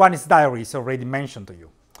 The other one is diaries, already mentioned to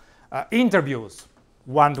you. Interviews,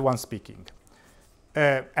 one-to-one speaking.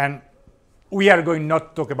 And we are going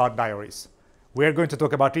not to talk about diaries. We are going to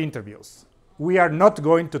talk about interviews. We are not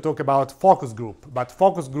going to talk about focus group, but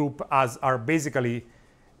focus group are basically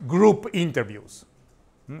group interviews.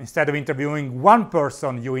 Instead of interviewing one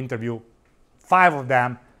person, you interview 5 of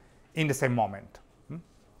them in the same moment,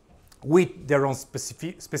 with their own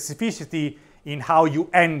specificity in how you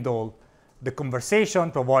handle the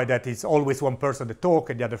conversation to avoid that it's always one person that talks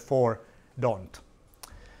and the other 4 don't.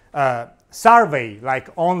 Survey, like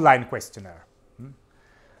online questionnaire.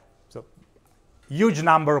 So huge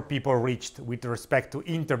number of people reached with respect to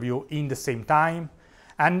interview in the same time.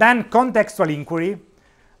 And then contextual inquiry.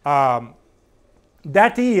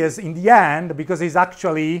 That is, in the end, because it's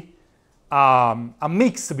actually a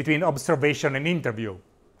mix between observation and interview.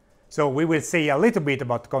 So we will say a little bit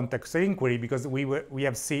about contextual inquiry because we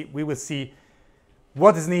will see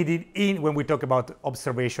what is needed when we talk about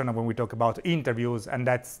observation and when we talk about interviews, and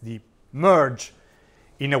that's the merge,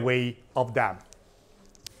 in a way, of them.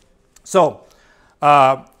 So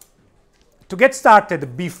to get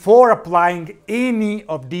started, before applying any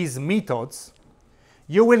of these methods,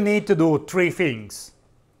 you will need to do 3 things.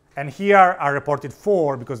 And here are reported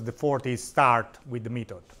 4 because the 4th is start with the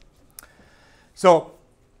method. So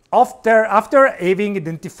after having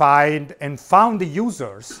identified and found the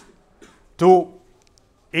users to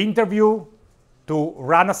interview, to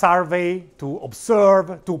run a survey, to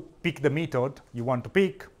observe, to pick the method you want to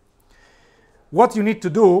pick, what you need to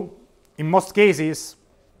do in most cases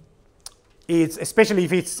is, especially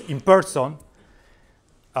if it's in person,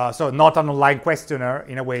 so not an online questionnaire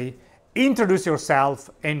in a way, introduce yourself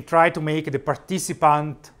and try to make the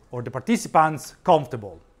participant or the participants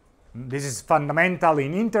comfortable. This is fundamental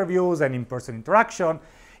in interviews and in-person interaction.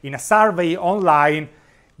 In a survey online,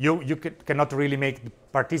 you cannot really make the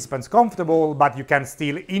participants comfortable, but you can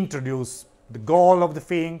still introduce the goal of the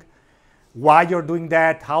thing, why you're doing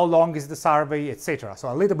that, how long is the survey, etc. So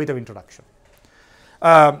a little bit of introduction.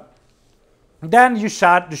 Then you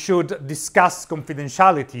should discuss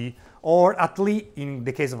confidentiality, or at least in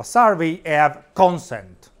the case of a survey, have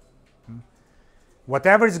consent.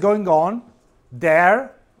 Whatever is going on,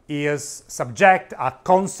 there is subject a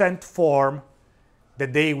consent form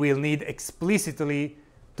that they will need explicitly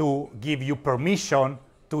to give you permission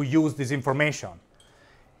to use this information.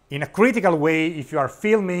 In a critical way, if you are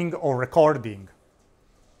filming or recording,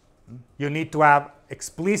 you need to have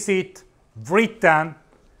explicit written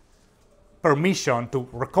permission to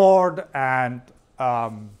record and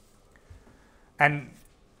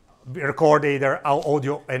record either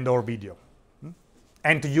audio and or video,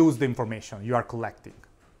 and to use the information you are collecting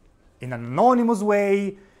in an anonymous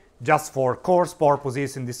way, just for course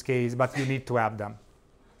purposes in this case, but you need to have them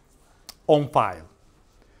on file,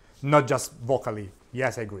 not just vocally.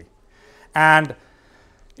 Yes, I agree. And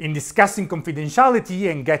in discussing confidentiality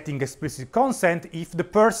and getting explicit consent, if the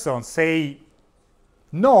person say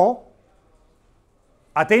no,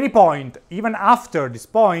 at any point, even after this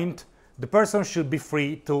point, the person should be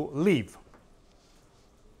free to leave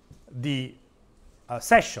the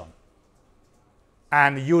session.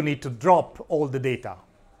 And you need to drop all the data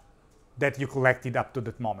that you collected up to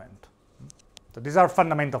that moment. So these are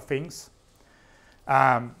fundamental things.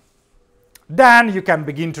 Then you can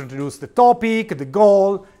begin to introduce the topic, the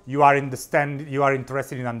goal you are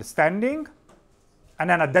interested in understanding. And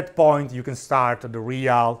then at that point, you can start the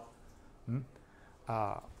real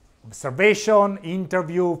observation,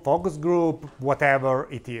 interview, focus group, whatever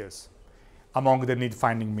it is, among the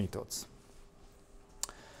need-finding methods.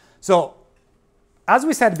 So, as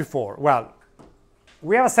we said before, well,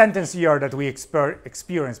 we have a sentence here that we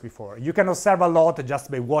experienced before. You can observe a lot just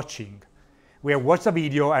by watching. We have watched a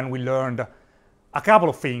video and we learned a couple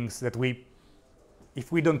of things that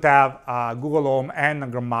if we don't have a Google Home and a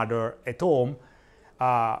grandmother at home,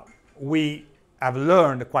 we have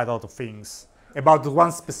learned quite a lot of things about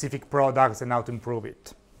one specific product and how to improve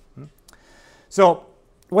it. So,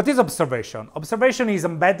 what is observation? Observation is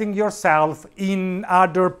embedding yourself in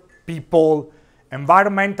other people,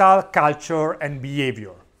 environmental, culture, and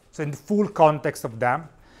behavior. So in the full context of them.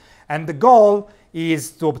 And the goal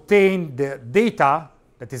is to obtain the data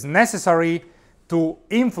that is necessary to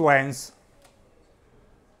influence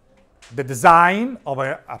the design of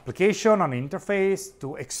an application, an interface,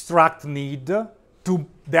 to extract need, to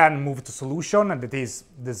then move to solution, and that is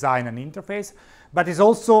design an interface. But it's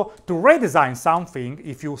also to redesign something.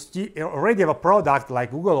 If you already have a product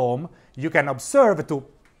like Google Home, you can observe to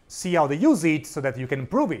see how they use it so that you can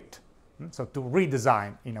improve it. So to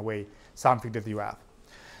redesign, in a way, something that you have.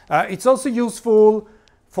 It's also useful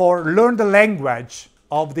for learn the language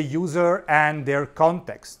of the user and their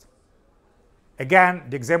context. Again,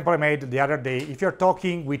 the example I made the other day, if you're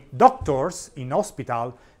talking with doctors in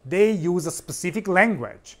hospital, they use a specific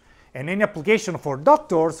language. And any application for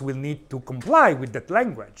doctors will need to comply with that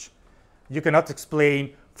language. You cannot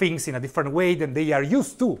explain things in a different way than they are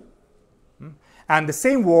used to. And the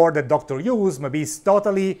same word that doctor use maybe is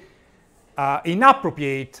totally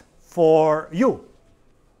inappropriate for you.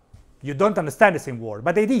 You don't understand the same word,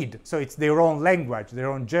 but they did. So it's their own language, their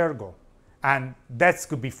own jargon. And that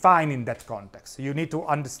could be fine in that context. You need to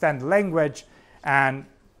understand the language and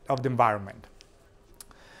of the environment.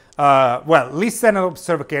 Well, listen and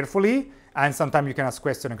observe carefully, and sometimes you can ask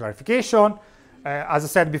questions and clarification. As I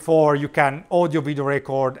said before, you can audio, video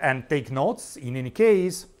record, and take notes in any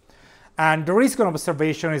case. And the risk of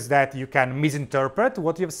observation is that you can misinterpret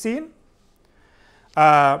what you've seen.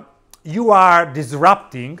 You are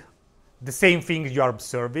disrupting the same thing you are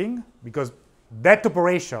observing, because that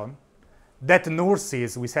operation, that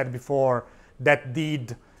nurses we said before that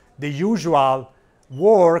did the usual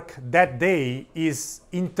work that day is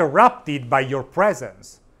interrupted by your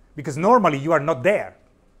presence, because normally you are not there.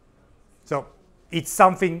 So it's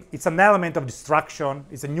something, it's an element of distraction,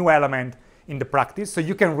 it's a new element in the practice, so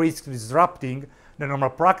you can risk disrupting the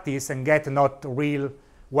normal practice and get not real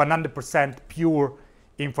 100% pure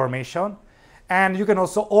information. And you can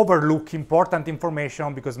also overlook important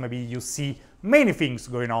information because maybe you see many things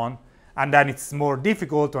going on, and then it's more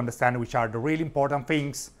difficult to understand which are the really important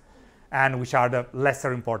things and which are the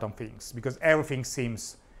lesser important things, because everything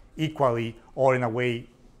seems equally or in a way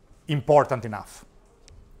important enough.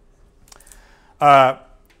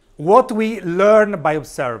 What we learn by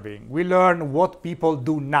observing, we learn what people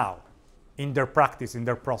do now in their practice, in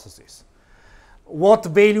their processes, what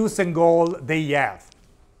values and goals they have,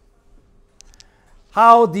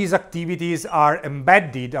 how these activities are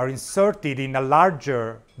embedded, are inserted in a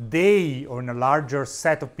larger day or in a larger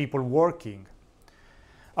set of people working.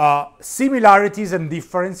 Similarities and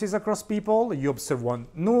differences across people. You observe one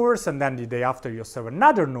nurse, and then the day after you observe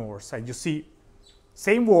another nurse, and you see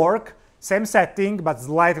same work, same setting, but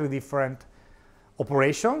slightly different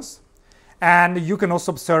operations. And you can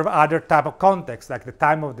also observe other type of context, like the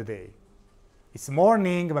time of the day. It's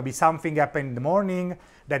morning, maybe something happened in the morning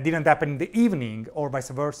that didn't happen in the evening, or vice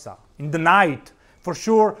versa. In the night, for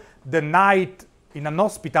sure, the night in an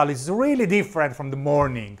hospital is really different from the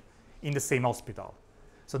morning in the same hospital.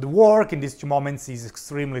 So the work in these two moments is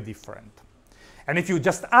extremely different. And if you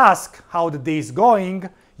just ask how the day is going,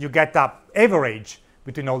 you get an average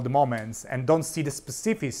between all the moments and don't see the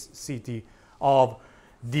specificity of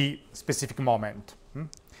the specific moment.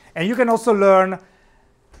 And you can also learn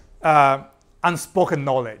unspoken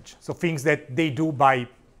knowledge, so things that they do by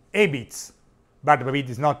habits, but maybe it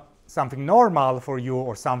is not something normal for you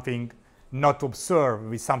or something not to observe,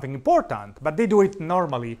 with something important, but they do it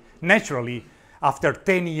normally, naturally, after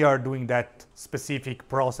 10 years doing that specific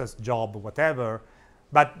process, job, whatever.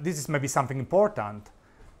 But this is maybe something important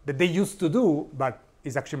that they used to do, but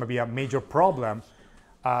is actually maybe a major problem.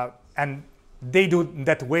 And they do it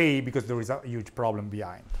that way because there is a huge problem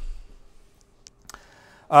behind.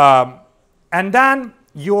 And then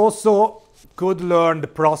you also could learn the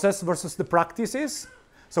process versus the practices.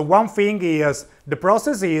 So one thing is the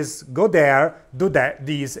process is go there, do that,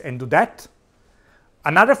 this, and do that.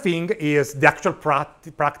 Another thing is the actual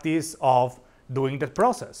practice of doing that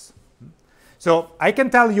process. So I can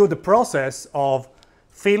tell you the process of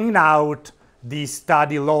filling out the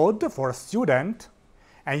study load for a student,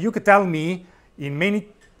 and you could tell me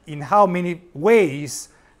in how many ways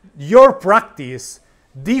your practice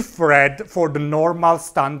differed for the normal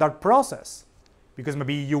standard process. Because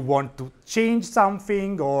maybe you want to change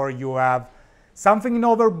something, or you have something in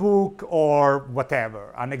overbook, or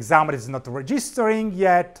whatever. An examiner is not registering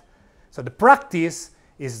yet. So the practice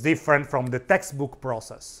is different from the textbook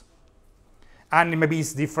process. And maybe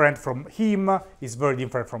it's different from him, it's very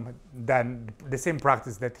different from than the same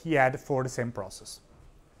practice that he had for the same process.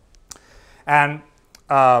 And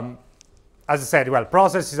as I said, well,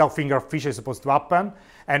 process is how things are supposed to happen,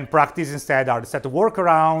 and practice instead are the set of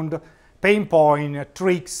workaround, pain point,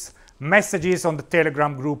 tricks, messages on the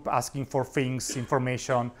Telegram group asking for things,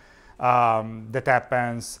 information that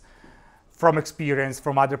happens, from experience,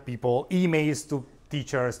 from other people, emails to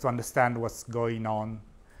teachers to understand what's going on,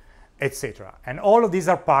 etc. And all of these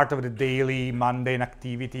are part of the daily mundane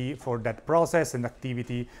activity for that process and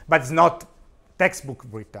activity, but it's not textbook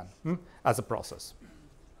written as a process.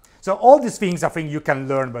 So all these things I think you can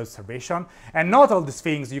learn by observation, and not all these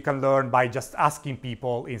things you can learn by just asking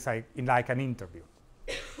people in like an interview.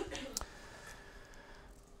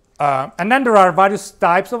 And then there are various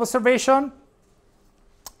types of observation,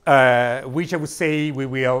 which I would say we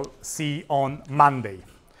will see on Monday.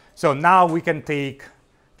 So now we can take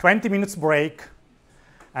 20 minutes break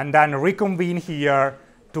and then reconvene here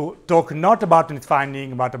to talk not about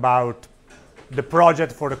Needfinding, but about the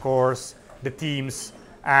project for the course, the teams,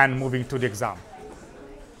 and moving to the exam.